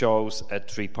shows a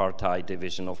tripartite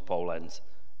division of Poland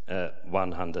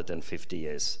 150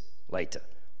 years later,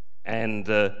 and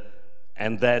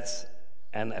that's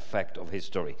an effect of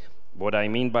history. What I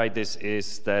mean by this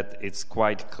is that it's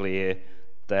quite clear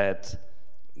that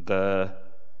the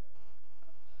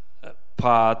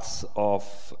parts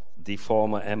of the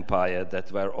former empire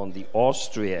that were on the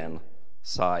Austrian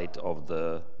side of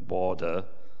the border,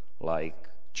 like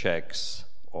Czechs,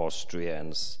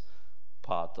 Austrians,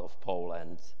 part of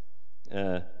Poland,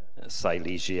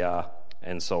 Silesia,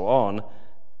 and so on,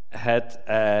 had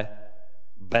a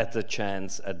better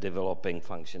chance at developing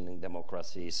functioning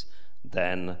democracies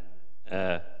than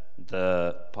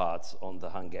the parts on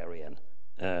the Hungarian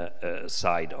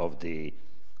side of the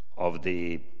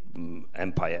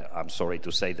empire. I'm sorry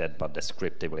to say that, but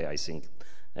descriptively, I think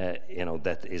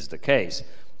that is the case,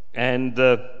 and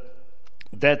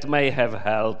that may have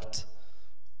helped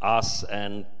us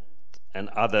and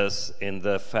others in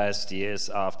the first years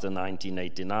after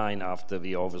 1989, after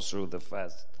we overthrew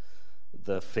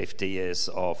the 50 years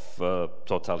of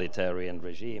totalitarian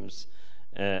regimes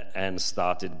and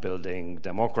started building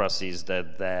democracies,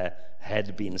 that there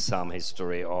had been some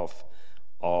history of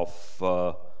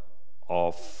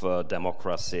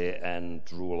democracy and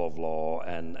rule of law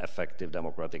and effective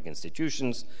democratic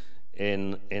institutions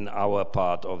in our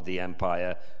part of the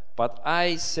empire. But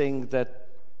I think that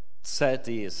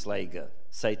 30 years later,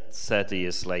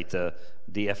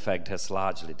 the effect has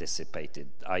largely dissipated.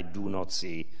 I do not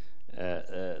see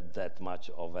that much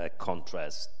of a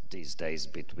contrast these days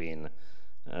between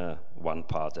one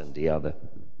part and the other.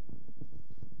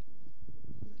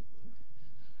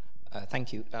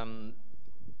 Thank you.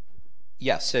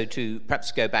 So to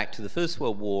perhaps go back to the First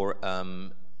World War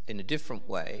in a different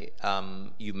way,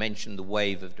 you mentioned the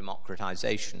wave of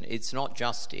democratization. It's not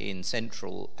just in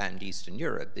Central and Eastern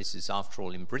Europe. This is, after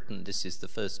all, in Britain. This is the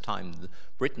first time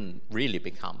Britain really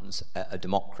becomes a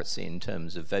democracy in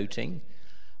terms of voting,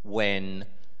 when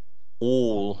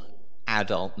all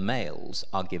adult males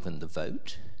are given the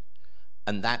vote,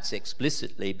 and that's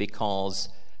explicitly because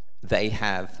they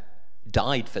have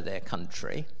died for their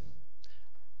country,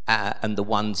 and the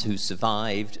ones who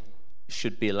survived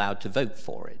should be allowed to vote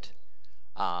for it.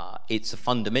 It's a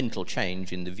fundamental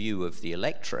change in the view of the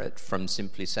electorate from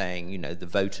simply saying, the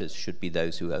voters should be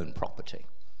those who own property.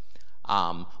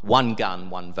 One gun,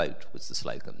 one vote was the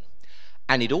slogan.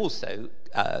 And it also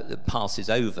passes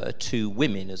over to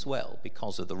women as well,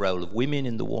 because of the role of women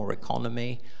in the war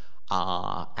economy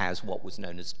as what was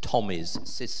known as Tommy's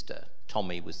sister.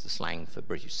 Tommy was the slang for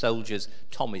British soldiers.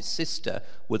 Tommy's sister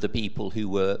were the people who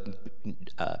were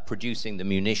producing the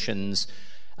munitions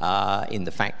in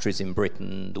the factories in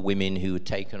Britain, the women who had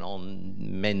taken on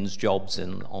men's jobs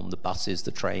and on the buses,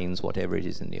 the trains, whatever it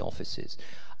is in the offices.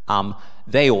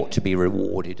 They ought to be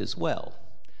rewarded as well.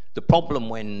 The problem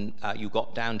when you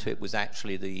got down to it was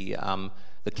actually the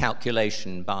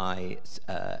calculation by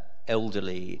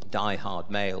elderly, die-hard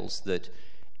males that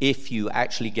if you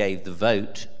actually gave the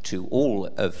vote to all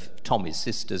of Tommy's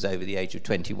sisters over the age of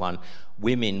 21,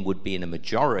 women would be in a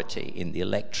majority in the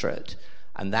electorate,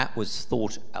 And that was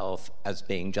thought of as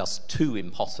being just too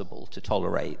impossible to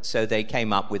tolerate. So they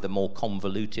came up with a more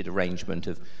convoluted arrangement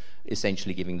of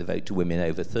essentially giving the vote to women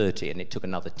over 30, and it took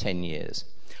another 10 years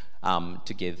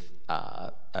to give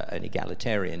an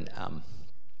egalitarian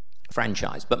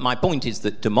franchise. But my point is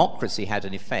that democracy had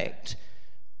an effect,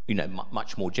 you know,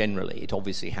 much more generally. It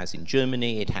obviously has in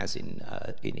Germany, it has in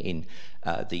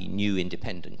the new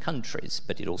independent countries,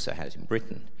 but it also has in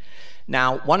Britain.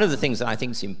 Now, one of the things that I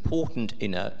think is important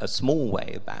in a small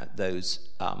way about those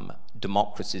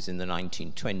democracies in the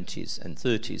 1920s and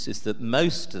 30s is that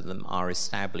most of them are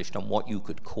established on what you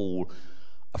could call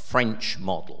a French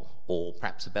model, or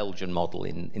perhaps a Belgian model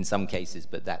in some cases,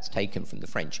 but that's taken from the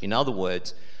French. In other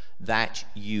words, that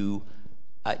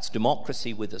it's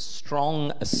democracy with a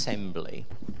strong assembly,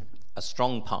 a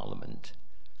strong parliament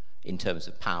in terms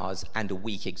of powers, and a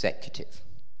weak executive.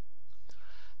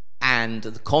 And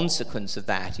the consequence of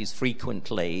that is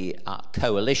frequently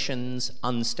coalitions,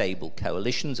 unstable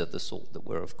coalitions of the sort that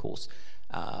were, of course,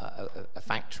 a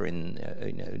factor in,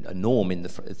 a norm in the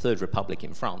Third Republic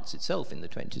in France itself in the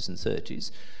 20s and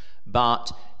 30s.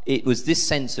 But it was this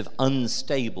sense of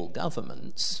unstable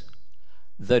governments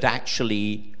that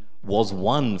actually was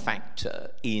one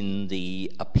factor in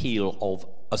the appeal of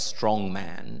a strong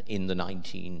man in the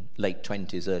late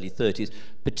 20s, early 30s,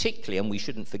 particularly, and we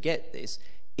shouldn't forget this,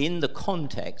 in the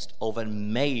context of a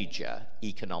major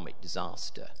economic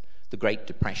disaster, the Great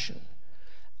Depression.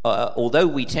 Although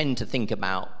we tend to think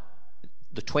about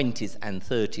the 20s and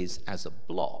 30s as a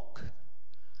block,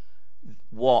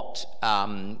 what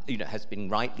has been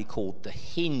rightly called the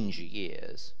hinge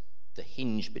years, the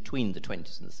hinge between the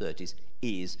 20s and the 30s,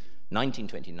 is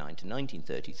 1929 to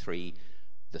 1933,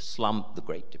 the slump, the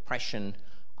Great Depression.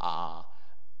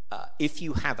 If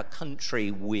you have a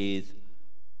country with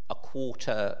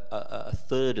a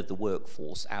third of the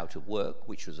workforce out of work,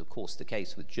 which was, of course, the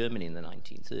case with Germany in the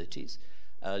 1930s,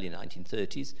 early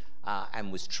 1930s,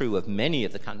 and was true of many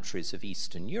of the countries of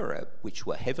Eastern Europe, which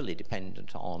were heavily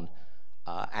dependent on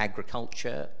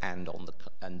agriculture and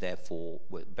therefore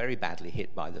were very badly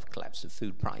hit by the collapse of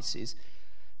food prices.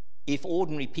 If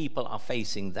ordinary people are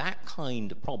facing that kind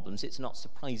of problems, it's not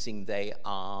surprising they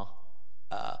are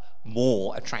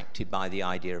more attracted by the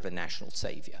idea of a national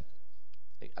saviour,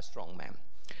 a strong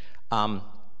man.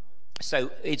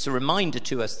 So it's a reminder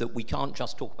to us that we can't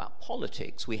just talk about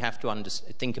politics. We have to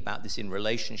think about this in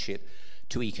relationship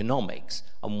to economics.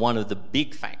 And one of the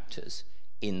big factors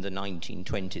in the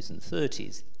 1920s and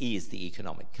 30s is the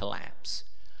economic collapse.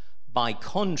 By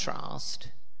contrast,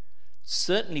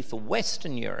 certainly for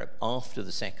Western Europe after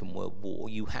the Second World War,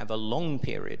 you have a long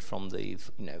period from the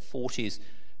 40s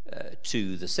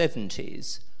to the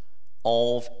 70s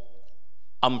of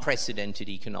unprecedented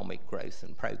economic growth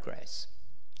and progress.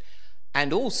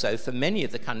 And also for many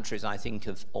of the countries, I think,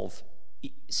 of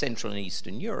Central and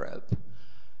Eastern Europe,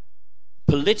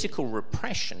 political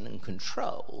repression and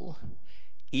control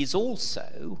is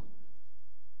also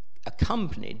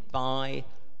accompanied by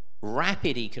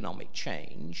rapid economic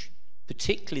change,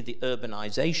 particularly the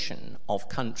urbanization of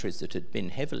countries that had been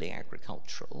heavily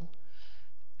agricultural,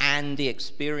 and the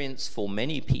experience for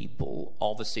many people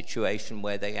of a situation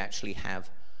where they actually have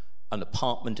an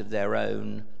apartment of their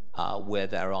own, where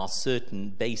there are certain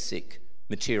basic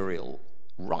material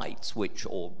rights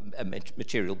or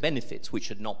material benefits which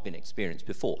had not been experienced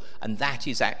before. And that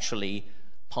is actually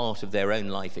part of their own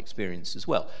life experience as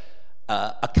well,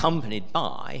 accompanied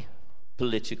by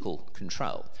political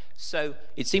control. So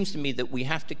it seems to me that we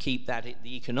have to keep the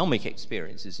economic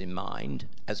experiences in mind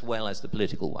as well as the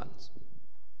political ones.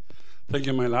 Thank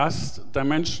you. My last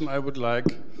dimension I would like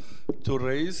to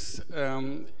raise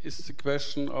is the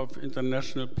question of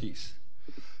international peace.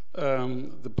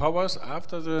 The powers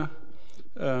after the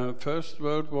First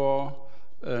World War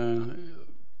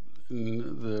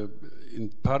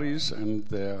in Paris and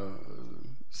their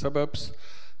suburbs,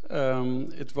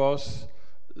 it was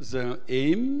the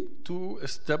aim to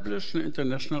establish an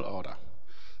international order,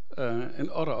 an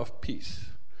order of peace.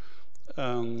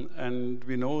 And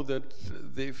we know that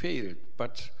they failed,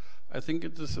 but I think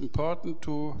it is important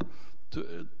to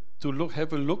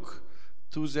have a look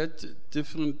to that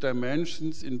different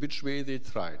dimensions in which way they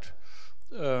tried.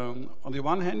 On the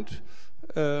one hand,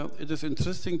 it is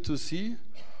interesting to see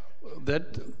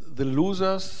that the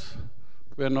losers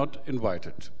were not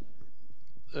invited.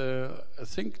 I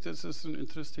think this is an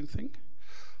interesting thing.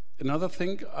 Another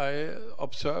thing I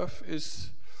observe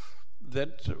is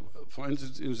that, for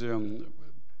instance, in the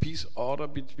peace order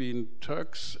between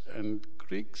Turks and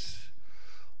Greeks,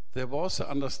 there was an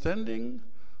understanding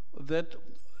that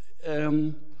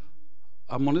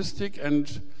harmonistic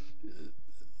and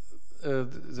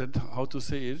that, how to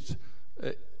say it,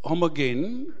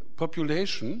 homogeneous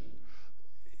population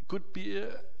could be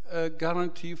a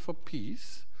guarantee for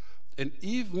peace. And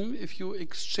even if you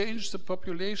exchange the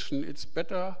population, it's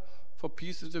better for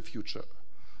peace in the future.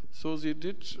 So they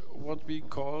did what we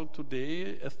call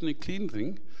today ethnic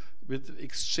cleansing, with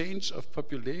exchange of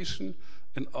population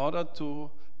in order to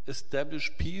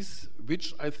establish peace,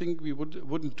 which I think we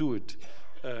wouldn't do it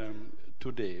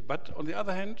today. But on the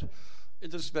other hand,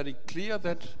 it is very clear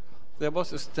that there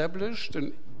was established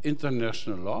an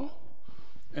international law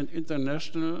and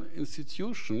international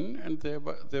institution, and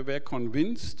they were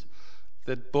convinced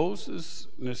that both is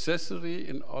necessary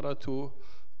in order to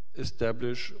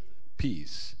establish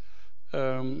peace.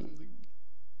 From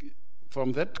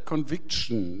that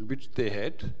conviction which they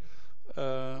had,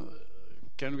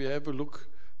 can we have a look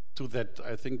to that?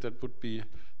 I think that would be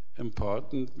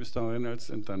important, Mr. Reynolds,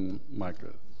 and then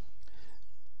Michael.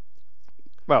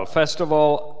 Well, first of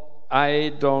all,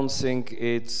 I don't think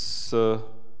it's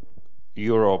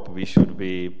Europe we should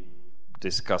be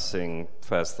discussing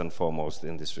first and foremost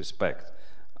in this respect.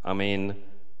 I mean,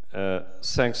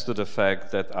 thanks to the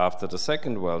fact that after the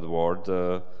Second World War,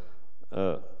 the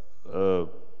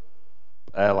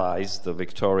Allies, the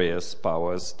victorious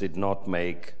powers, did not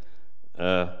make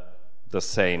the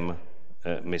same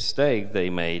mistake they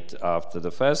made after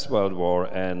the First World War,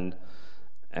 and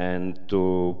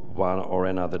to one or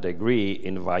another degree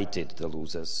invited the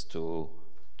losers to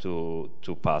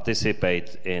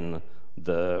participate in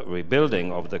the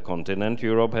rebuilding of the continent.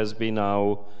 Europe has been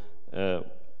now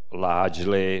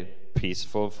largely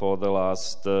peaceful for the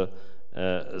last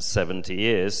 70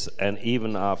 years, and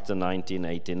even after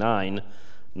 1989,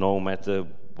 no matter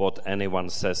what anyone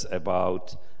says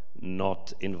about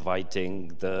not inviting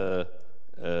the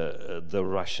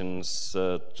Russians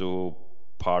to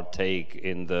partake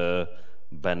in the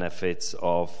benefits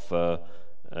of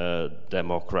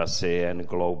democracy and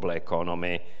global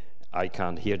economy, I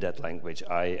can't hear that language.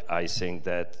 I think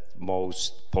that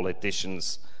most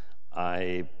politicians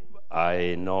I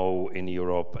know in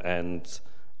Europe and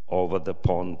over the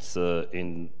pond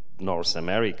in North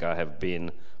America have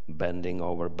been bending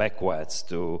over backwards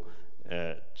to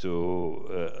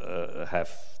have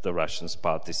the Russians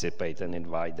participate and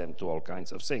invite them to all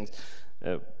kinds of things.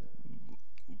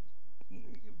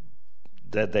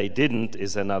 That they didn't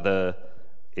is another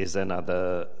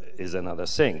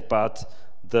thing. But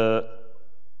the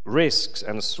risks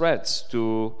and threats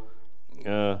to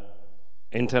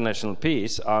international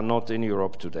peace are not in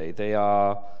Europe today. They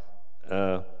are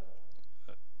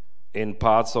in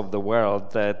parts of the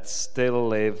world that still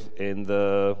live in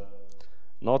the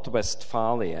not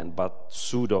Westphalian but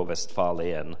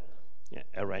pseudo-Westphalian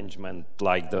arrangement,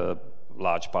 like the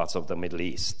large parts of the Middle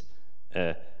East.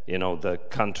 The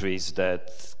countries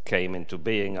that came into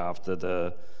being after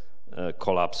the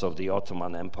collapse of the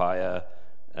Ottoman Empire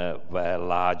were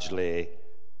largely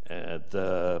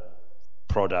the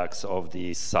products of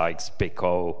the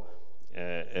Sykes-Picot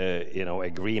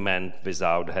agreement,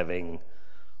 without having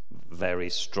very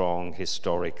strong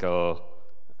historical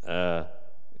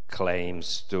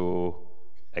claims to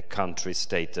a country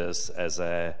status as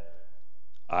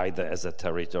either as a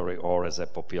territory or as a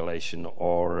population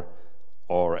or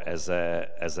as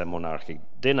a monarchic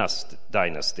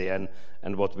dynasty.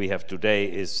 And what we have today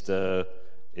is the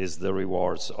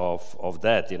rewards of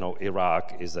that.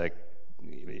 Iraq is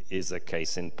a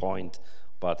case in point,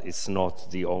 but it's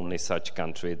not the only such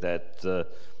country that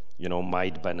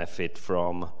might benefit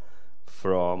from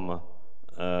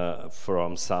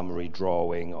some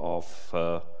redrawing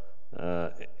of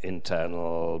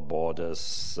internal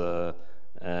borders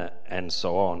and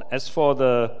so on. As for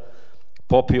the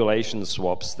population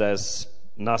swaps, there's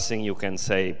nothing you can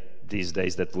say these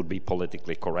days that would be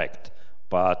politically correct.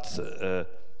 But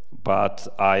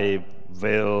I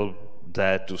will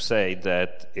dare to say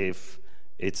that if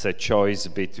it's a choice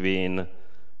between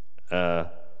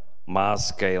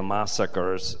mass-scale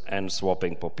massacres and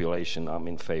swapping population, I'm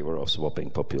in favor of swapping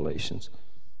populations.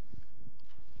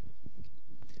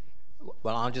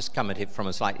 Well, I'll just come at it from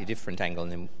a slightly different angle,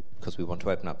 and then, because we want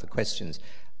to open up the questions.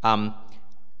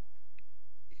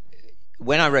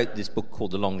 When I wrote this book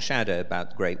called The Long Shadow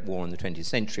about the Great War in the 20th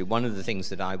century, one of the things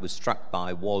that I was struck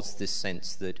by was this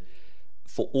sense that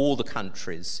for all the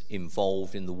countries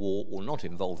involved in the war or not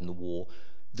involved in the war,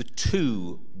 the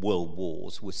two world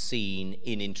wars were seen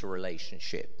in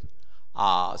interrelationship.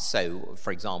 So,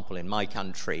 for example, in my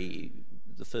country,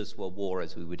 the First World War,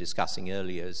 as we were discussing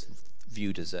earlier, is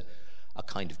viewed as a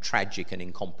kind of tragic and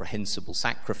incomprehensible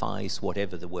sacrifice,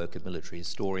 whatever the work of military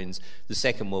historians. The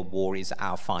Second World War is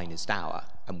our finest hour,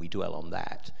 and we dwell on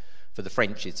that. For the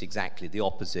French, it's exactly the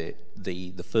opposite.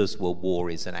 The First World War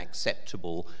is an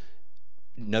acceptable,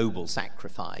 noble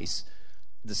sacrifice.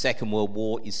 The Second World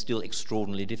War is still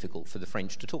extraordinarily difficult for the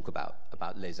French to talk about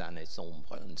les années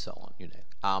sombres and so on, you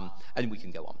know. And we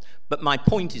can go on. But my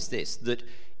point is this, that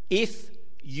if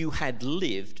you had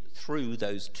lived through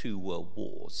those two world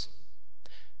wars,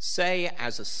 say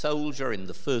as a soldier in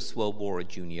the First World War, a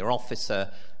junior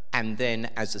officer, and then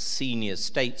as a senior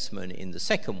statesman in the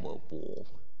Second World War,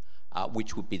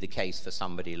 which would be the case for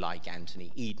somebody like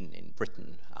Anthony Eden in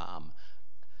Britain,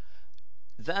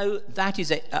 though that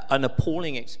is an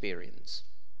appalling experience,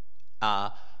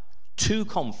 two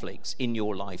conflicts in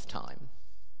your lifetime,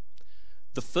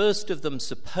 the first of them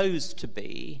supposed to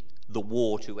be the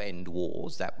war to end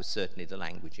wars, that was certainly the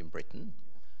language in Britain,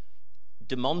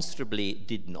 demonstrably it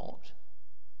did not.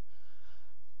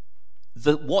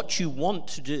 What you want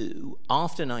to do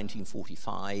after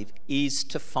 1945 is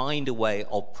to find a way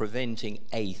of preventing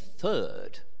a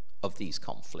third of these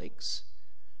conflicts,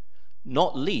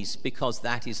 not least because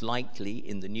that is likely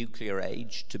in the nuclear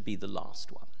age to be the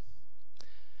last one.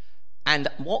 And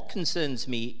what concerns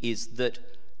me is that,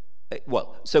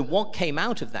 well, so what came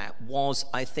out of that was,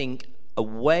 I think, a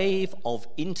wave of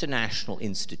international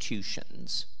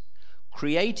institutions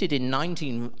created after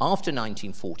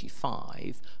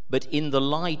 1945, but in the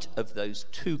light of those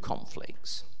two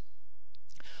conflicts,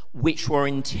 which were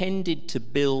intended to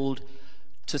build,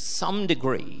 to some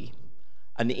degree,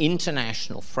 an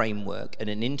international framework and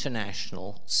an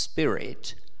international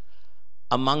spirit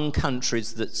among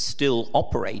countries that still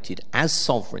operated as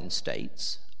sovereign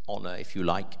states on a, if you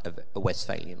like, a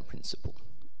Westphalian principle.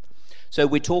 So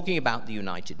we're talking about the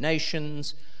United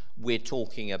Nations, we're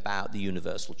talking about the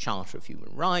Universal Charter of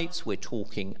Human Rights, we're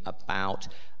talking about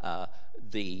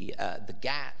the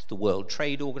GATT, the World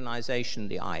Trade Organization,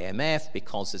 the IMF,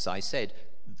 because, as I said,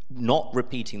 not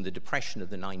repeating the depression of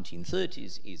the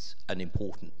 1930s is an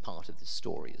important part of this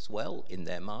story as well in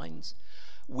their minds.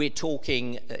 We're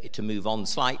talking, to move on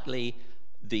slightly,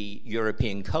 the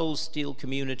European Coal Steel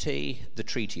Community, the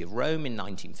Treaty of Rome in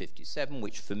 1957,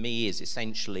 which for me is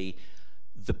essentially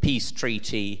the peace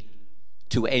treaty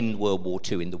to end World War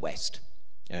II in the West.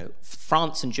 You know,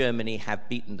 France and Germany have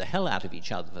beaten the hell out of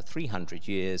each other for 300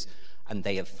 years, and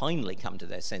they have finally come to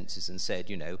their senses and said,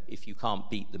 you know, if you can't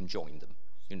beat them, join them.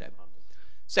 You know,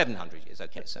 700 years.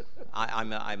 Okay, so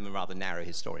I'm a rather narrow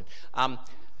historian.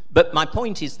 But my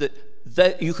point is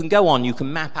that you can go on, you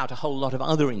can map out a whole lot of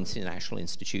other international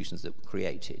institutions that were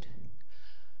created.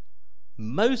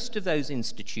 Most of those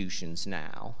institutions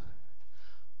now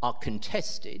are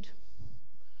contested,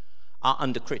 are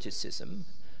under criticism,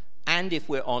 and if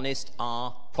we're honest,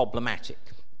 are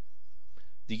problematic.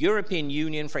 The European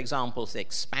Union, for example, has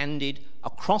expanded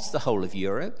across the whole of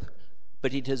Europe,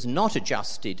 but it has not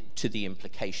adjusted to the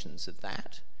implications of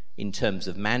that in terms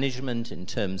of management, in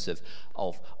terms of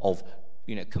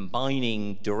you know,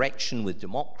 combining direction with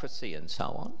democracy and so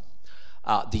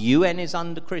on. The UN is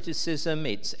under criticism,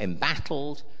 it's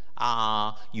embattled.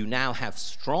 You now have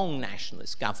strong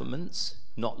nationalist governments,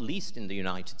 not least in the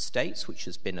United States, which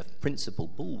has been a principal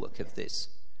bulwark of this.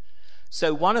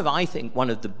 So I think one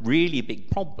of the really big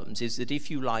problems is that,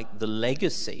 if you like, the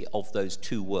legacy of those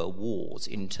two world wars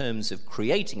in terms of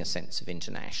creating a sense of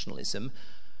internationalism,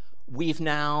 we've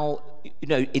now, you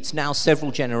know, it's now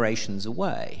several generations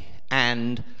away.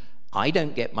 And I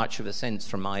don't get much of a sense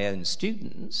from my own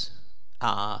students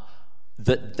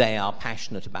that they are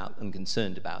passionate about and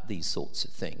concerned about these sorts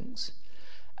of things.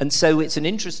 And so it's an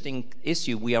interesting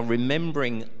issue. We are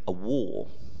remembering a war,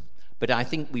 but I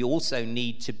think we also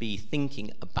need to be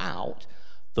thinking about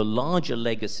the larger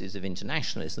legacies of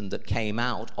internationalism that came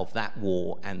out of that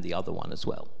war and the other one as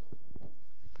well.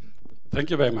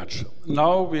 Thank you very much.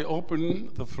 Now we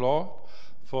open the floor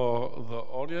for the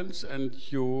audience, and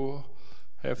you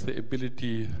have the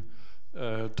ability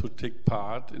to take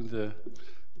part in the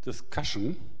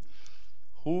discussion.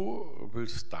 Who will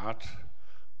start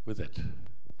with it?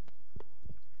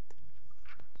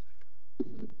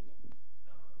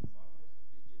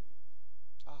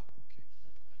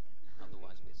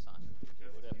 Otherwise we're silent.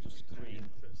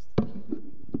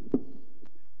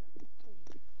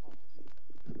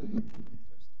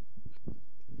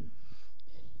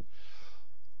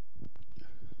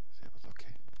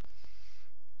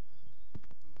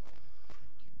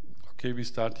 Okay, we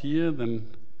start here, then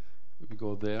we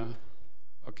go there.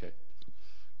 Okay.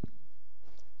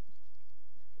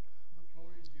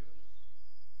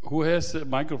 Who has the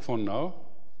microphone now?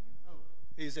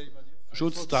 Is anybody?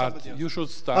 Should start. You should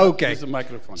start with the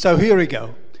microphone. So here we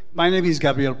go. My name is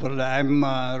Gabriel Perla. I'm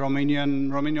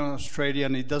Romanian,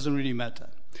 Australian. It doesn't really matter.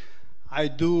 I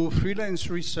do freelance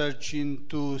research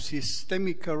into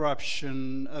systemic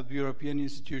corruption of European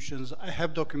institutions. I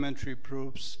have documentary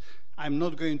proofs. I'm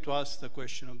not going to ask the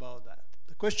question about that.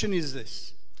 The question is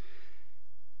this.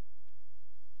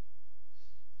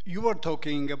 You were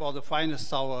talking about the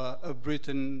finest hour of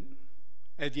Britain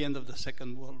at the end of the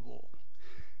Second World War.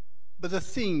 But the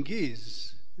thing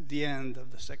is, the end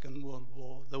of the Second World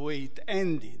War, the way it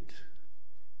ended,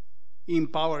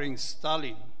 empowering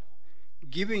Stalin,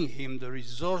 giving him the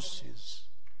resources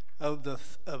of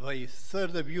a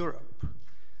third of Europe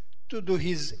to do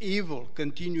his evil,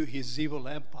 continue his evil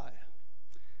empire,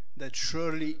 that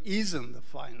surely isn't the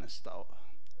finest hour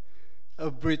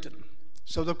of Britain.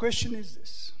 So the question is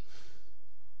this.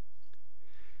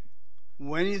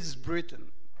 When is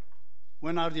Britain,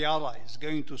 when are the Allies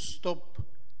going to stop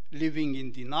living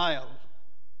in denial,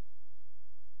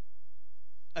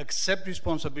 accept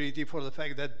responsibility for the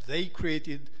fact that they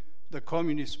created the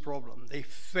communist problem, they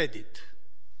fed it?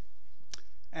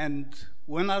 And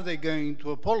when are they going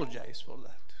to apologize for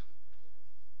that?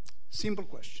 Simple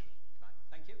question.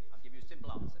 Thank you. I'll give you a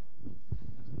simple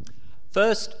answer.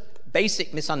 First,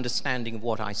 basic misunderstanding of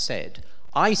what I said.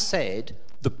 I said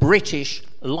the British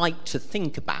like to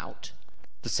think about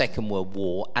the Second World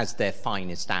War as their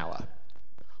finest hour.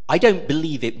 I don't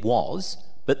believe it was,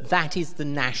 but that is the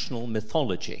national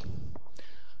mythology,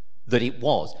 that it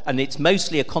was. And it's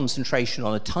mostly a concentration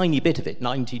on a tiny bit of it,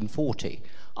 1940.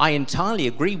 I entirely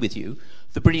agree with you.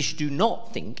 The British do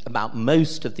not think about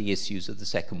most of the issues of the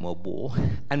Second World War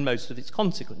and most of its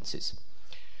consequences.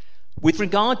 With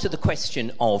regard to the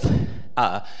question of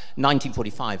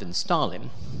 1945 and Stalin,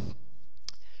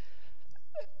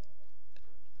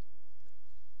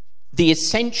 the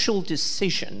essential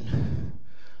decision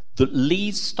that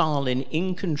leaves Stalin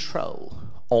in control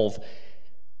of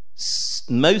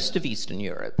most of Eastern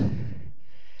Europe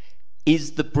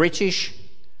is the British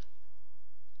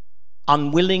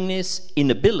unwillingness,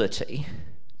 inability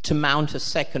to mount a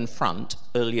second front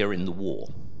earlier in the war.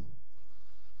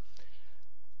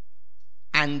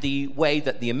 And the way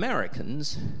that the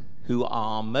Americans, who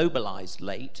are mobilized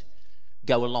late,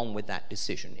 go along with that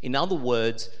decision. In other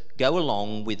words, go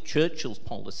along with Churchill's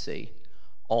policy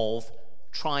of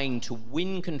trying to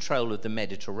win control of the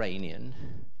Mediterranean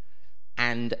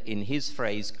and, in his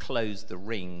phrase, close the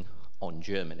ring on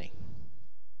Germany.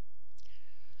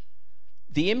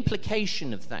 The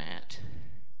implication of that,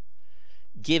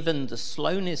 given the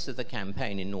slowness of the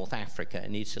campaign in North Africa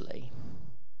and Italy,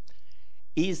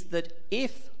 is that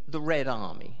if the Red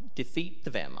Army defeat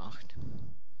the Wehrmacht,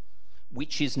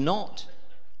 which is not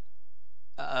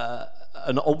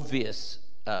an obvious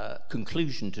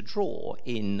conclusion to draw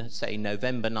in, say,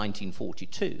 November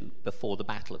 1942, before the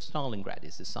Battle of Stalingrad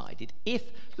is decided,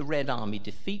 if the Red Army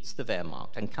defeats the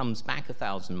Wehrmacht and comes back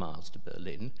 1,000 miles to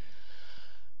Berlin,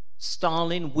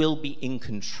 Stalin will be in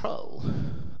control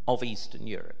of Eastern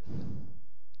Europe.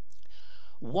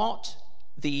 What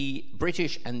the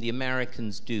British and the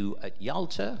Americans do at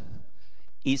Yalta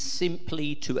is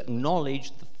simply to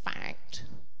acknowledge the fact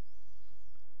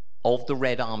of the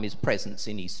Red Army's presence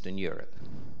in Eastern Europe.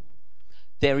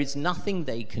 There is nothing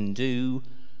they can do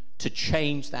to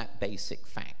change that basic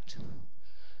fact.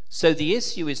 So the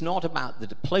issue is not about the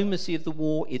diplomacy of the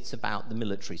war, it's about the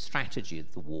military strategy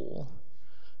of the war.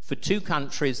 For two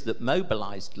countries that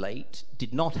mobilized late,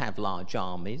 did not have large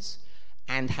armies,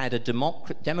 and had a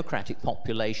democratic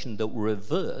population that were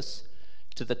averse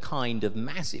to the kind of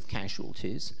massive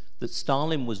casualties that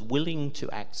Stalin was willing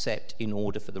to accept in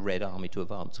order for the Red Army to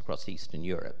advance across Eastern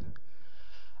Europe.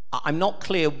 I'm not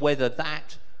clear whether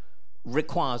that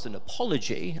requires an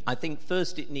apology. I think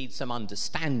first it needs some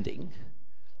understanding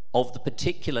of the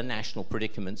particular national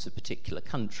predicaments of particular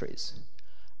countries.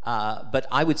 But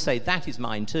I would say that is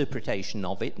my interpretation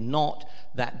of it, not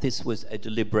that this was a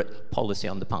deliberate policy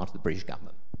on the part of the British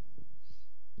government.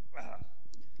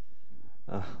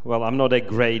 Well, I'm not a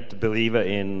great believer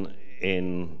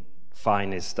in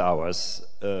finest hours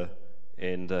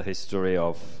in the history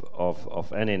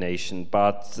of any nation,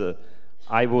 but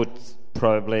I would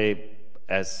probably,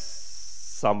 as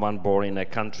someone born in a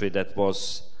country that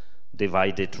was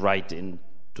divided right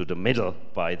into the middle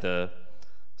by the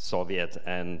Soviet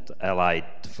and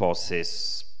Allied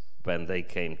forces when they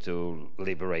came to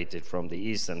liberate it from the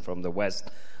East and from the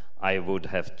West, I would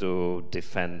have to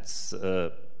defend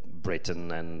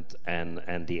Britain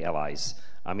and the Allies.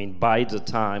 I mean, by the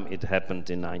time it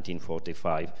happened in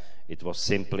 1945, it was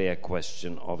simply a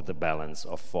question of the balance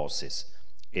of forces.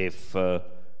 If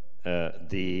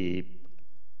the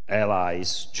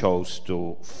Allies chose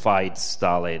to fight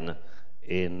Stalin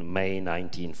in May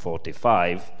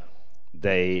 1945,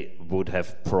 they would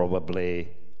have probably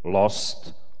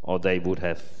lost, or they would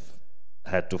have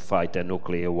had to fight a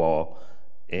nuclear war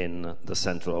in the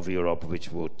center of Europe,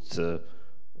 which would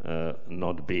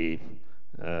not be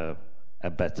a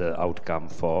better outcome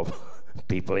for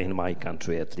people in my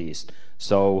country, at least.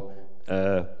 So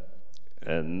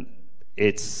and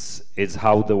it's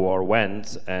how the war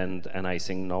went, and I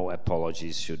think no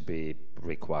apologies should be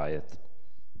required.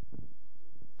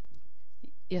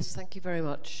 Yes, thank you very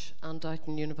much. Anne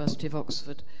Dighton, University of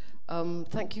Oxford.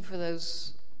 Thank you for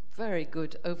those very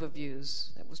good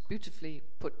overviews. It was beautifully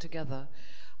put together.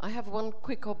 I have one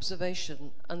quick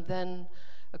observation and then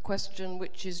a question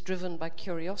which is driven by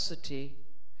curiosity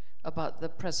about the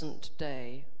present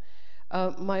day.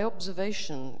 My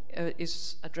observation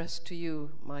is addressed to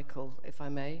you, Michael, if I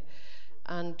may.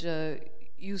 And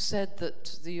you said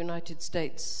that the United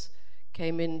States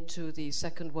came into the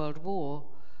Second World War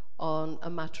on a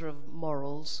matter of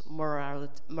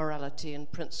morality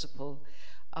and principle.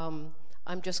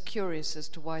 I'm just curious as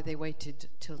to why they waited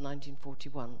till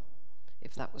 1941,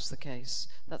 if that was the case.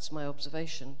 That's my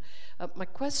observation. My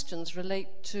questions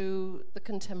relate to the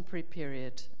contemporary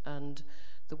period and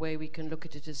the way we can look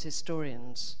at it as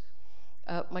historians.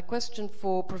 My question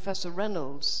for Professor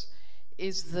Reynolds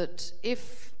is that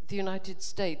if the United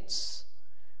States,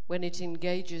 when it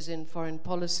engages in foreign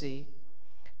policy,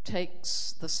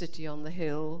 takes the city on the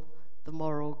hill, the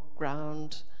moral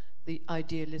ground, the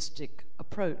idealistic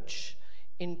approach,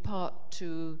 in part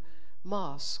to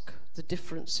mask the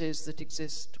differences that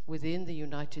exist within the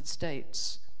United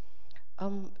States,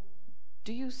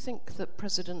 do you think that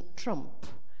President Trump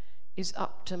is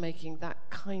up to making that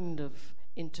kind of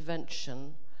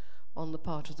intervention on the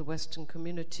part of the Western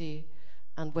community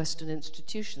and Western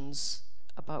institutions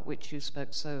about which you spoke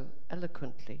so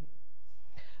eloquently?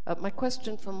 My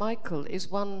question for Michael is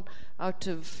one out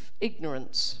of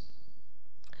ignorance.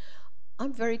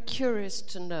 I'm very curious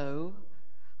to know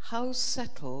how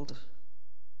settled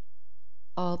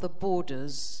are the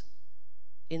borders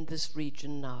in this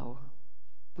region now?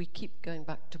 We keep going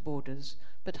back to borders,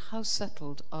 but how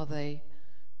settled are they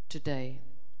today?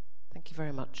 Thank you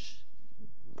very much.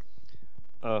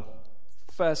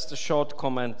 First, a short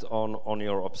comment on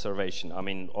your observation. I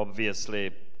mean,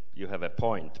 obviously, you have a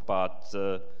point, but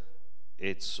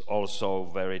it's also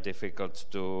very difficult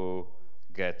to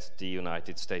get the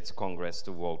United States Congress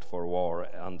to vote for war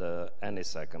under any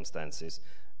circumstances.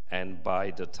 And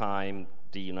by the time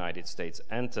the United States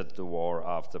entered the war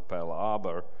after Pearl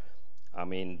Harbor, I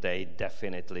mean, they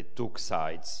definitely took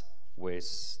sides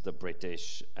with the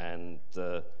British and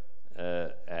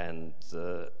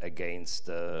against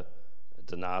the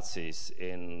Nazis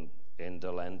in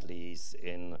the Lend-Lease,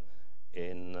 in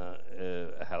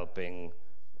helping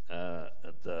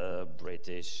the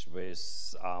British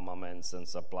with armaments and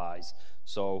supplies.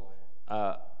 So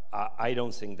I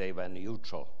don't think they were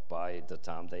neutral by the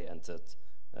time they entered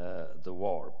the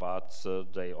war, but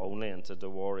they only entered the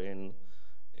war in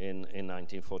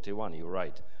 1941, you're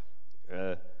right.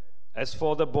 As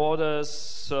for the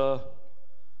borders,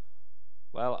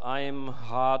 well, I'm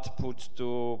hard put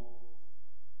to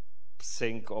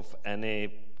think of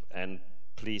any, and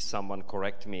please someone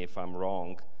correct me if I'm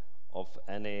wrong, of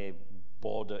any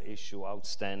border issue,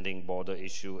 outstanding border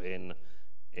issue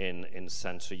in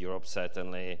Central Europe,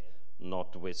 certainly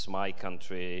not with my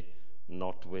country,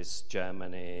 not with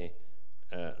Germany,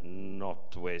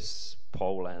 not with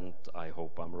Poland, I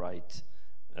hope I'm right,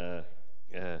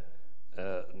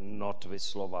 not with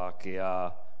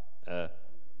Slovakia,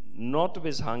 not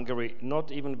with Hungary,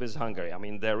 not even with Hungary. I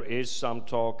mean, there is some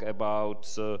talk about,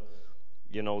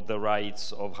 you know, the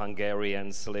rights of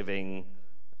Hungarians living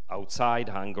outside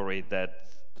Hungary that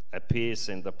appears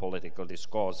in the political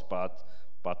discourse, but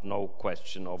no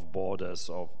question of borders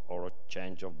or a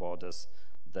change of borders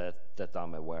that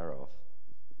I'm aware of.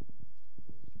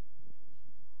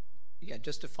 Yeah,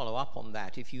 just to follow up on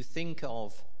that, if you think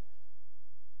of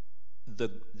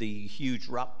the huge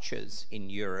ruptures in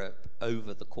Europe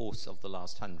over the course of the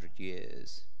last 100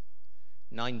 years,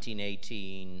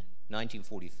 1918,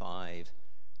 1945,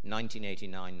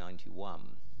 1989, 91,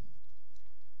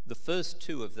 the first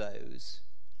two of those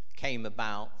came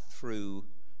about through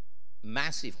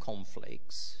massive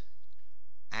conflicts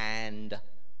and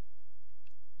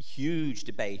huge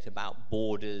debate about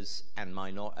borders and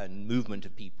movement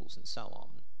of peoples and so on.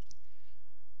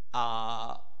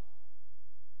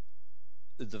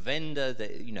 The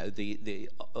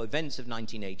events of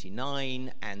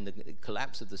 1989 and the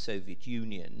collapse of the Soviet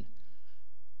Union,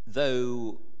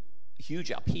 though huge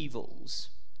upheavals,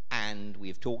 and we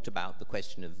have talked about the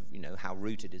question of, you know, how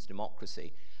rooted is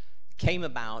democracy, came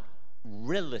about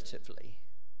relatively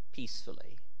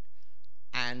peacefully.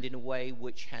 and in a way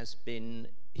which has been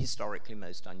historically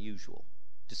most unusual,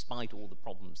 despite all the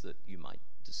problems that you might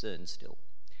discern still.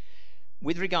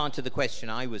 With regard to the question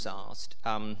I was asked,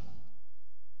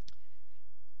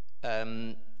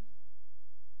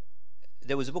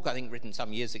 there was a book, I think, written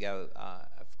some years ago,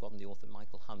 I've forgotten the author,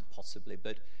 Michael Hunt possibly,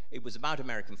 but it was about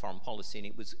American foreign policy, and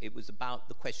it was about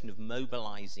the question of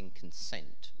mobilizing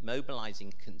consent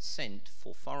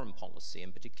for foreign policy,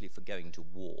 and particularly for going to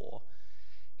war,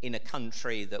 in a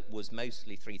country that was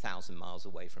mostly 3,000 miles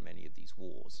away from any of these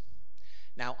wars.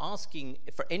 Now, asking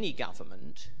for any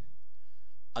government,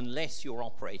 unless you're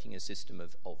operating a system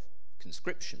of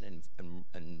conscription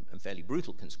and fairly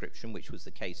brutal conscription, which was the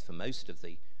case for most of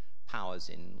the powers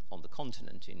on the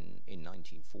continent in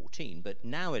 1914, but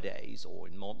nowadays, or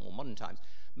in more modern times,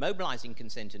 mobilizing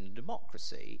consent in a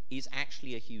democracy is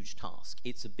actually a huge task.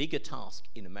 It's a bigger task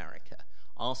in America,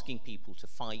 asking people to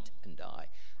fight and die.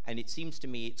 And it seems to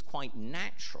me it's quite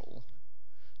natural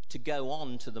to go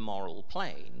on to the moral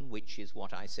plane, which is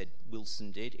what I said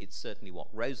Wilson did. It's certainly what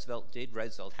Roosevelt did.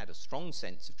 Roosevelt had a strong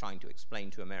sense of trying to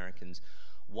explain to Americans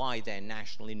why their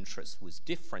national interest was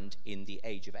different in the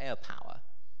age of air power,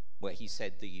 where he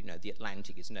said the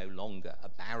Atlantic is no longer a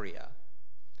barrier.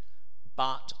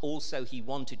 But also he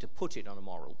wanted to put it on a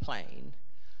moral plane.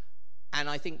 And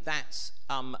I think that's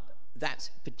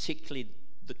particularly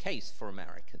the case for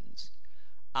Americans.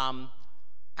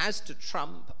 As to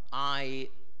Trump, I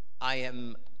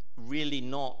am really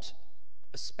not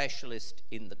a specialist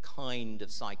in the kind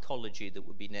of psychology that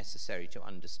would be necessary to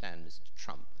understand Mr.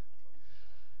 Trump.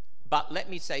 But let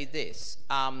me say this.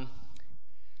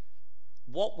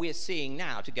 What we're seeing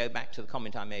now, to go back to the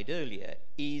comment I made earlier,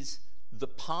 is the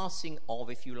passing of,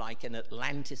 if you like, an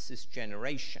Atlanticist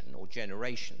generation or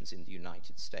generations in the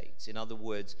United States. In other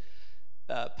words,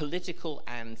 political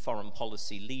and foreign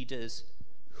policy leaders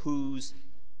whose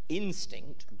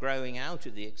instinct, growing out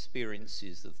of the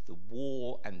experiences of the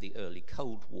war and the early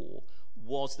Cold War,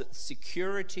 was that the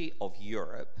security of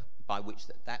Europe, by which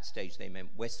at that stage they meant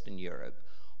Western Europe,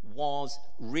 was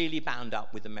really bound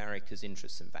up with America's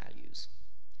interests and values.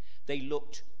 They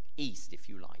looked east, if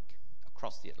you like,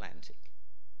 across the Atlantic.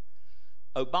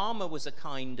 Obama was a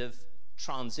kind of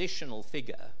transitional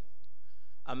figure,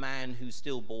 a man who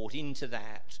still bought into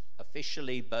that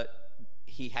officially, but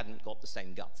he hadn't got the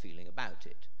same gut feeling about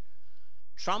it.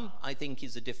 Trump, I think,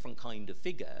 is a different kind of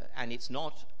figure, and it's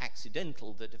not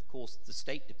accidental that, of course, the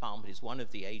State Department is one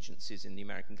of the agencies in the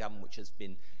American government which has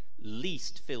been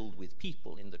least filled with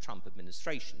people in the Trump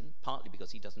administration, partly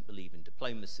because he doesn't believe in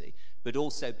diplomacy, but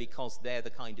also because they're the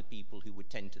kind of people who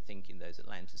would tend to think in those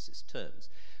Atlanticist terms.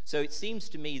 So it seems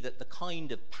to me that the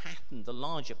kind of pattern, the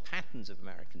larger patterns of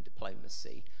American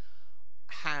diplomacy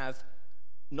have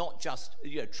not just,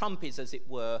 Trump is, as it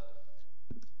were,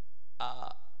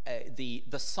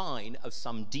 the sign of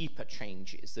some deeper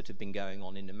changes that have been going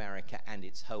on in America and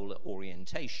its whole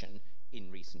orientation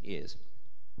in recent years.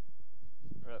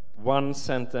 One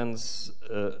sentence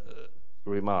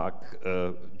remark.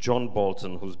 John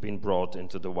Bolton, who's been brought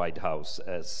into the White House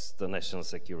as the National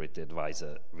Security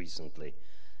Advisor recently,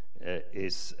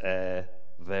 is a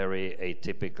very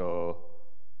atypical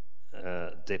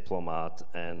diplomat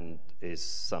and is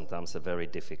sometimes a very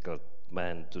difficult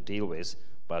man to deal with,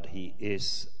 but he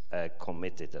is a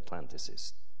committed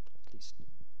Atlanticist, at least.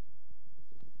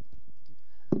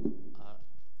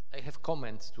 I have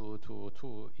comments to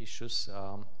two issues.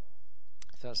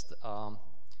 First, to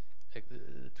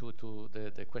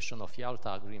the question of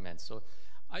Yalta Agreement. So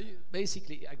I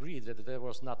basically agree that there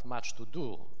was not much to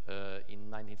do in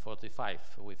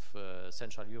 1945 with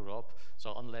Central Europe.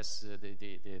 So unless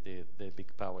the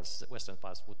big powers, Western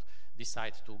powers, would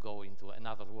decide to go into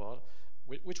another war,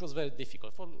 which was very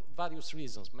difficult for various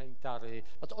reasons, military,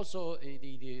 but also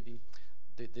the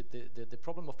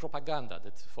problem of propaganda,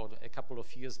 that for a couple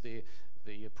of years they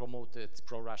promoted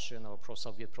pro-Russian or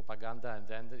pro-Soviet propaganda, and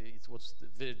then it was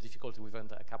very difficult within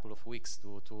a couple of weeks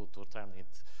to turn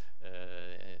it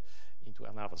into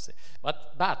another thing.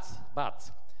 But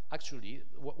actually,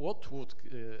 what would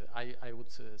I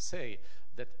would say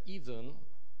that even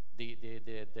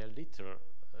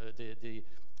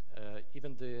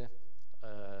the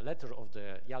letter of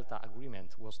the Yalta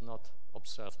Agreement was not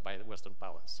observed by the Western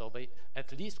powers. So they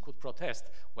at least could protest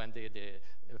when the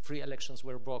free elections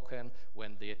were broken,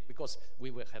 because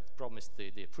we had promised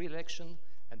the free election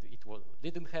and it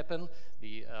didn't happen.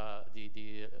 The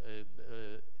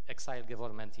exile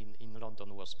government in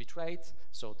London was betrayed,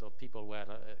 so the people were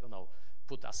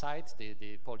put aside.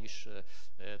 The Polish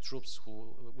troops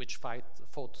which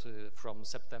fought from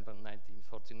September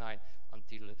 1949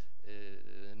 until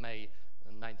May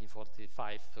in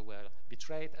 1945 were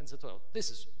betrayed, and so on. This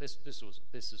is a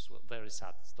very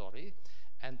sad story.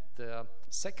 And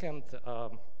second,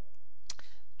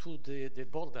 to the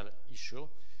border issue,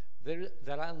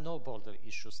 there are no border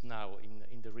issues now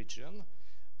in the region,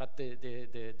 but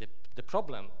the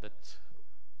problem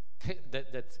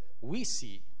that we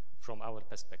see from our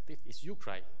perspective is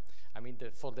Ukraine. I mean,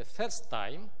 for the first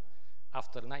time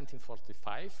after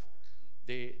 1945,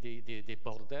 the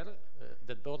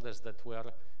borders that were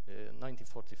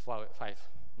 1945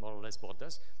 more or less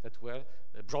borders that were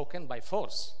broken by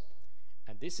force.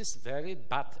 And this is very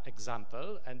bad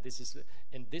example, and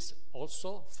this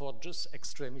also forges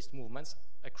extremist movements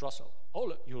across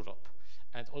all Europe,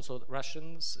 and also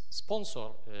Russians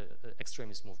sponsor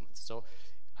extremist movements. So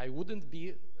I wouldn't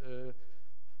be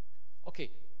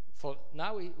okay. For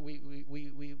now, we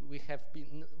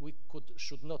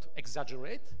should not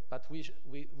exaggerate, but we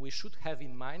should have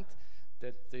in mind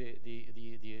that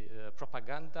the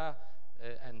propaganda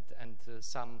and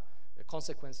some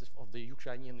consequences of the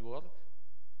Ukrainian war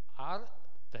are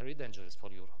very dangerous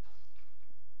for Europe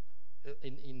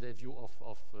in the view of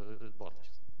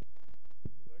borders.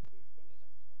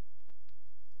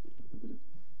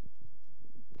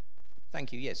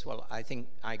 Thank you. Yes, well, I think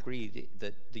I agree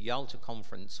that the Yalta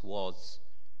conference was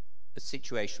a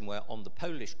situation where on the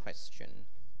Polish question,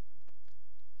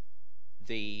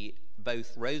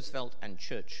 both Roosevelt and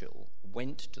Churchill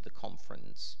went to the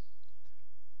conference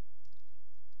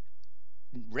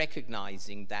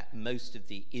recognizing that most of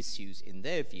the issues in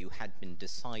their view had been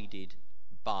decided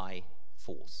by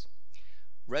force.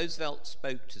 Roosevelt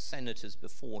spoke to senators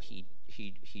before he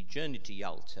journeyed to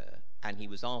Yalta, and he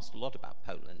was asked a lot about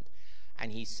Poland.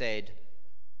 And he said,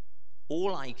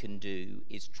 all I can do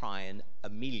is try and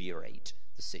ameliorate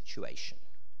the situation,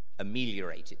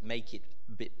 ameliorate it, make it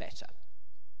a bit better.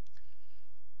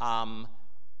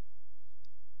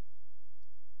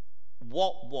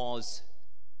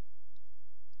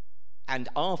 And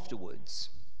afterwards,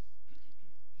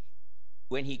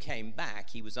 when he came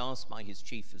back, he was asked by his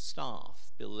chief of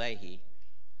staff, Bill Leahy,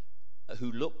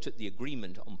 who looked at the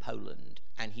agreement on Poland,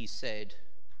 and he said,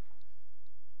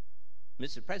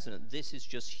 Mr. President, this is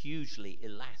just hugely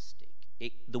elastic.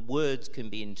 The words can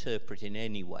be interpreted in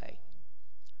any way.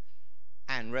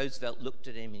 And Roosevelt looked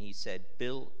at him and he said,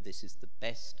 Bill, this is the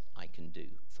best I can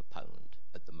do for Poland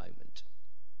at the moment.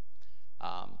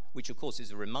 Which, of course,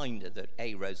 is a reminder that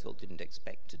A, Roosevelt didn't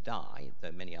expect to die,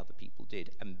 though many other people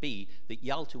did, and B, that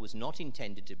Yalta was not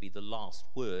intended to be the last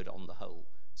word on the whole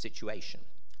situation.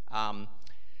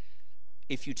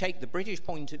 If you take the British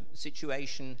point of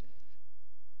situation,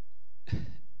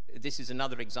 this is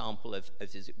another example of,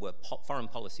 as it were, foreign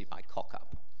policy by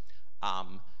cock-up.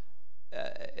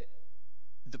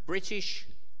 The British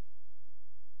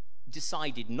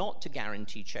decided not to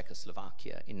guarantee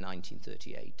Czechoslovakia in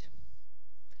 1938,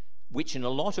 which in a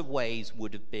lot of ways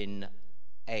would have been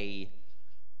a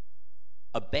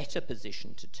better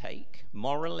position to take,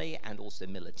 morally and also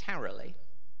militarily.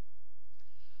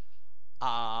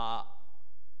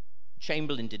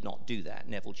 Chamberlain did not do that,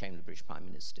 Neville Chamberlain, the British Prime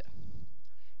Minister.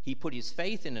 He put his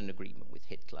faith in an agreement with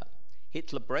Hitler.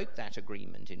 Hitler broke that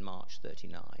agreement in March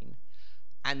 1939,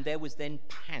 and there was then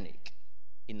panic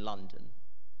in London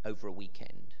over a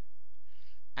weekend.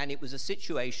 And it was a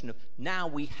situation of, now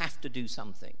we have to do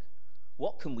something.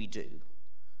 What can we do?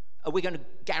 Are we going to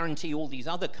guarantee all these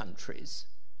other countries,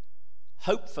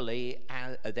 hopefully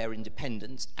their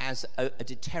independence, as a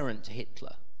deterrent to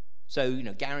Hitler? So,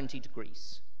 guarantee to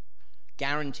Greece,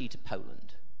 guarantee to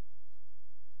Poland.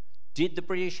 Did the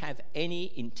British have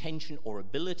any intention or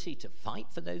ability to fight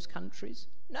for those countries?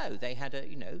 No, they had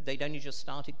they'd only just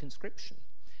started conscription.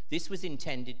 This was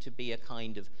intended to be a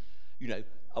kind of,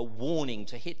 a warning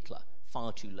to Hitler,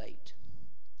 far too late.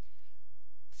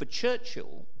 For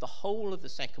Churchill, the whole of the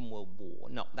Second World War,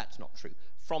 no, that's not true.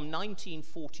 From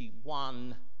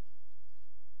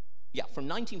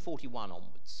 1941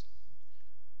 onwards,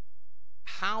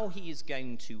 how he is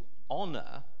going to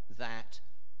honor that,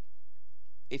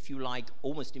 if you like,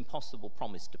 almost impossible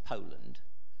promise to Poland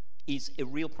is a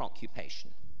real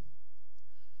preoccupation.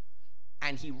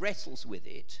 And he wrestles with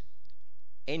it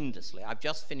endlessly. I've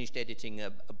just finished editing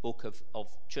a book of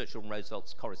Churchill and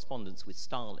Roosevelt's correspondence with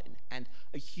Stalin, and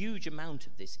a huge amount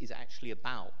of this is actually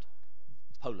about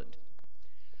Poland.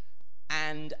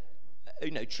 And,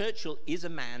 Churchill is a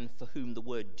man for whom the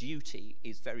word duty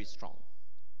is very strong.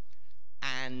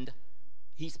 And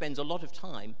he spends a lot of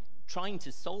time trying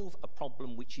to solve a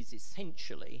problem which is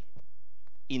essentially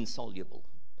insoluble,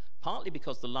 partly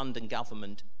because the London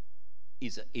government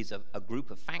is a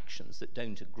group of factions that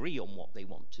don't agree on what they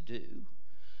want to do,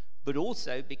 but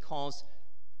also because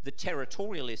The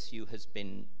territorial issue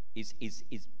is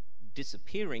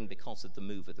disappearing because of the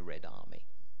move of the Red Army.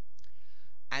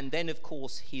 And then, of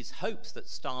course, his hopes that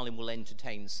Stalin will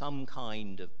entertain some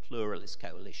kind of pluralist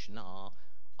coalition are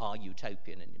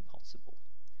utopian and impossible.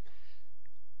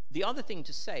 The other thing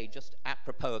to say, just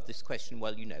apropos of this question,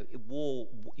 well, you know, war,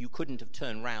 you couldn't have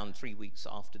turned round 3 weeks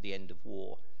after the end of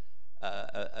war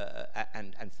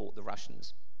and fought the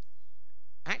Russians.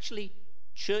 Actually,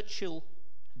 Churchill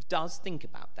does think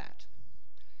about that.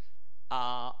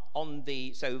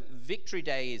 So Victory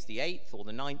Day is the 8th or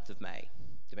the 9th of May,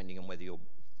 depending on whether you're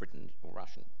Briton or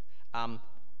Russian.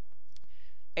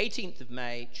 18th of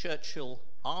May, Churchill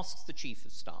asks the Chief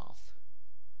of Staff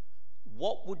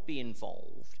what would be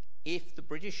involved if the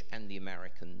British and the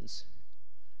Americans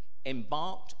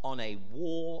embarked on a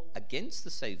war against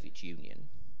the Soviet Union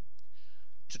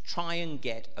to try and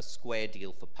get a square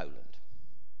deal for Poland.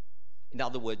 In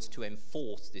other words, to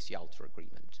enforce this Yalta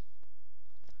Agreement.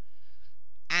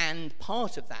 And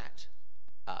part of that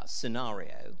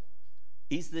scenario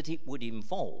is that it would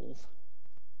involve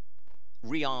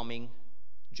rearming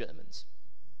Germans.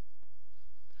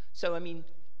 So, I mean,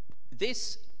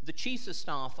 the Chiefs of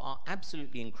Staff are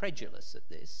absolutely incredulous at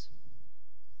this.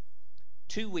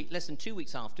 Less than 2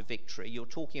 weeks after victory, you're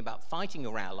talking about fighting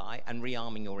your ally and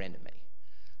rearming your enemy.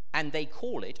 And they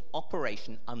call it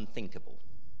Operation Unthinkable.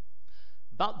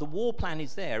 But the war plan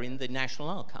is there in the National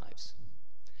Archives.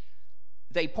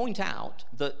 They point out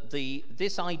that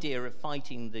this idea of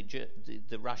fighting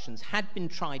the Russians had been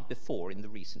tried before in the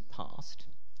recent past,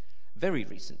 very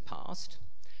recent past,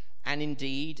 and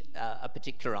indeed a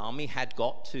particular army had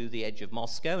got to the edge of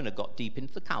Moscow and had got deep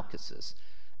into the Caucasus.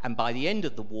 And by the end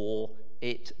of the war,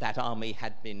 that army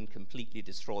had been completely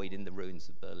destroyed in the ruins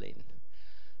of Berlin.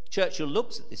 Churchill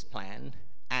looks at this plan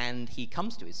and he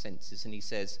comes to his senses and he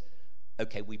says,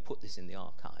 okay, we put this in the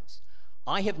archives.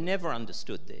 I have never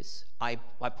understood this. I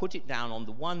put it down on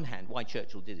the one hand, why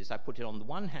Churchill did this, I put it on the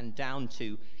one hand down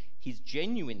to his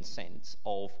genuine sense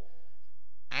of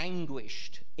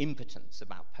anguished impotence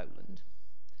about Poland,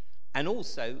 and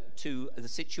also to the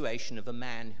situation of a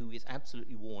man who is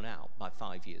absolutely worn out by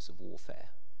 5 years of warfare.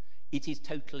 It is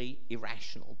totally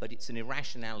irrational, but it's an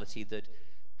irrationality that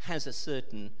has a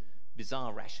certain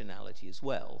bizarre rationality as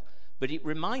well. But it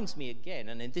reminds me again,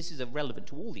 and this is relevant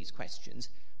to all these questions,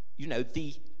 you know,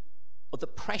 the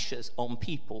pressures on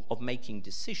people of making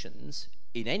decisions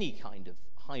in any kind of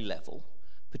high level,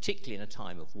 particularly in a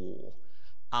time of war,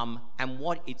 and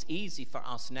what it's easy for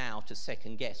us now to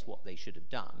second guess what they should have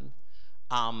done.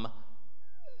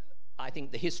 I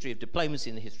think the history of diplomacy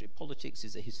and the history of politics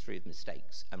is a history of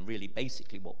mistakes, and really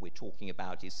basically what we're talking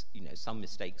about is, you know, some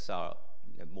mistakes are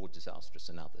more disastrous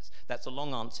than others. That's a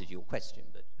long answer to your question,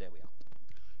 but there we are.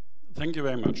 Thank you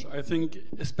very much. I think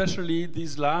especially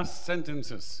these last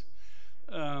sentences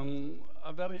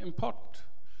are very important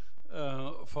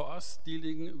for us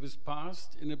dealing with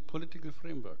past in a political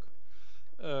framework.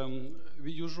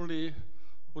 We usually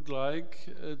would like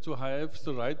to have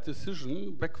the right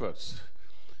decision backwards.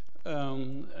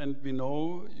 And we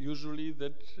know usually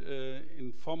that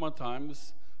in former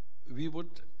times we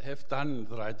would have done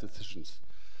the right decisions.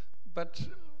 But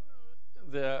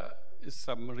there is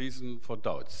some reason for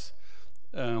doubts.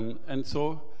 And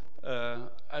so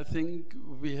I think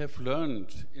we have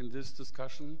learned in this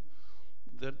discussion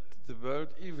that the world,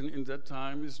 even in that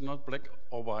time, is not black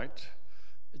or white.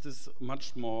 It is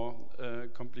much more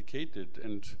complicated.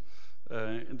 And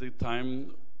in the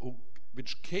time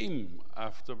which came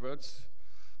afterwards,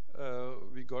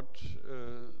 we got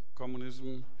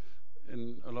communism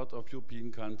in a lot of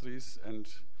European countries, and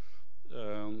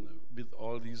with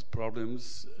all these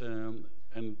problems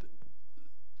and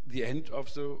the end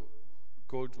of the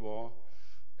Cold War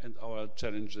and our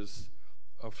challenges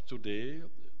of today,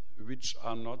 which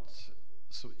are not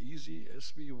so easy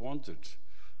as we wanted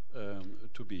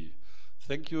to be.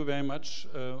 Thank you very much,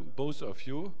 both of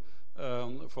you,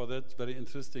 for that very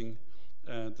interesting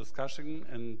discussion,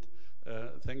 and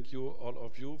thank you, all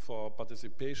of you, for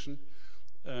participation.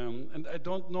 And I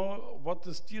don't know what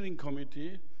the steering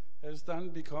committee has done,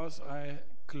 because I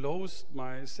closed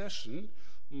my session,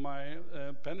 my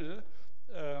panel,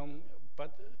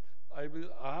 but I will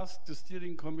ask the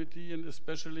steering committee, and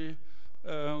especially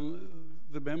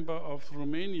the member of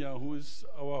Romania, who is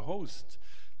our host,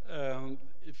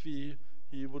 if he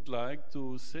would like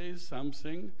to say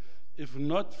something. If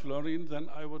not, Florin, then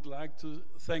I would like to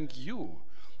thank you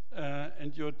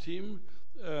and your team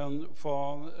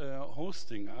for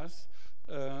hosting us.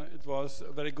 It was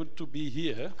very good to be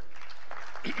here.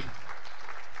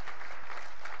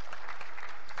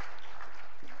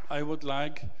 I would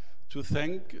like to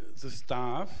thank the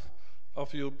staff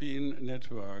of European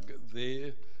Network.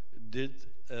 They did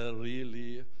a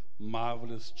really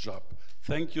marvelous job.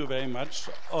 Thank you very much,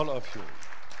 all of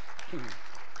you.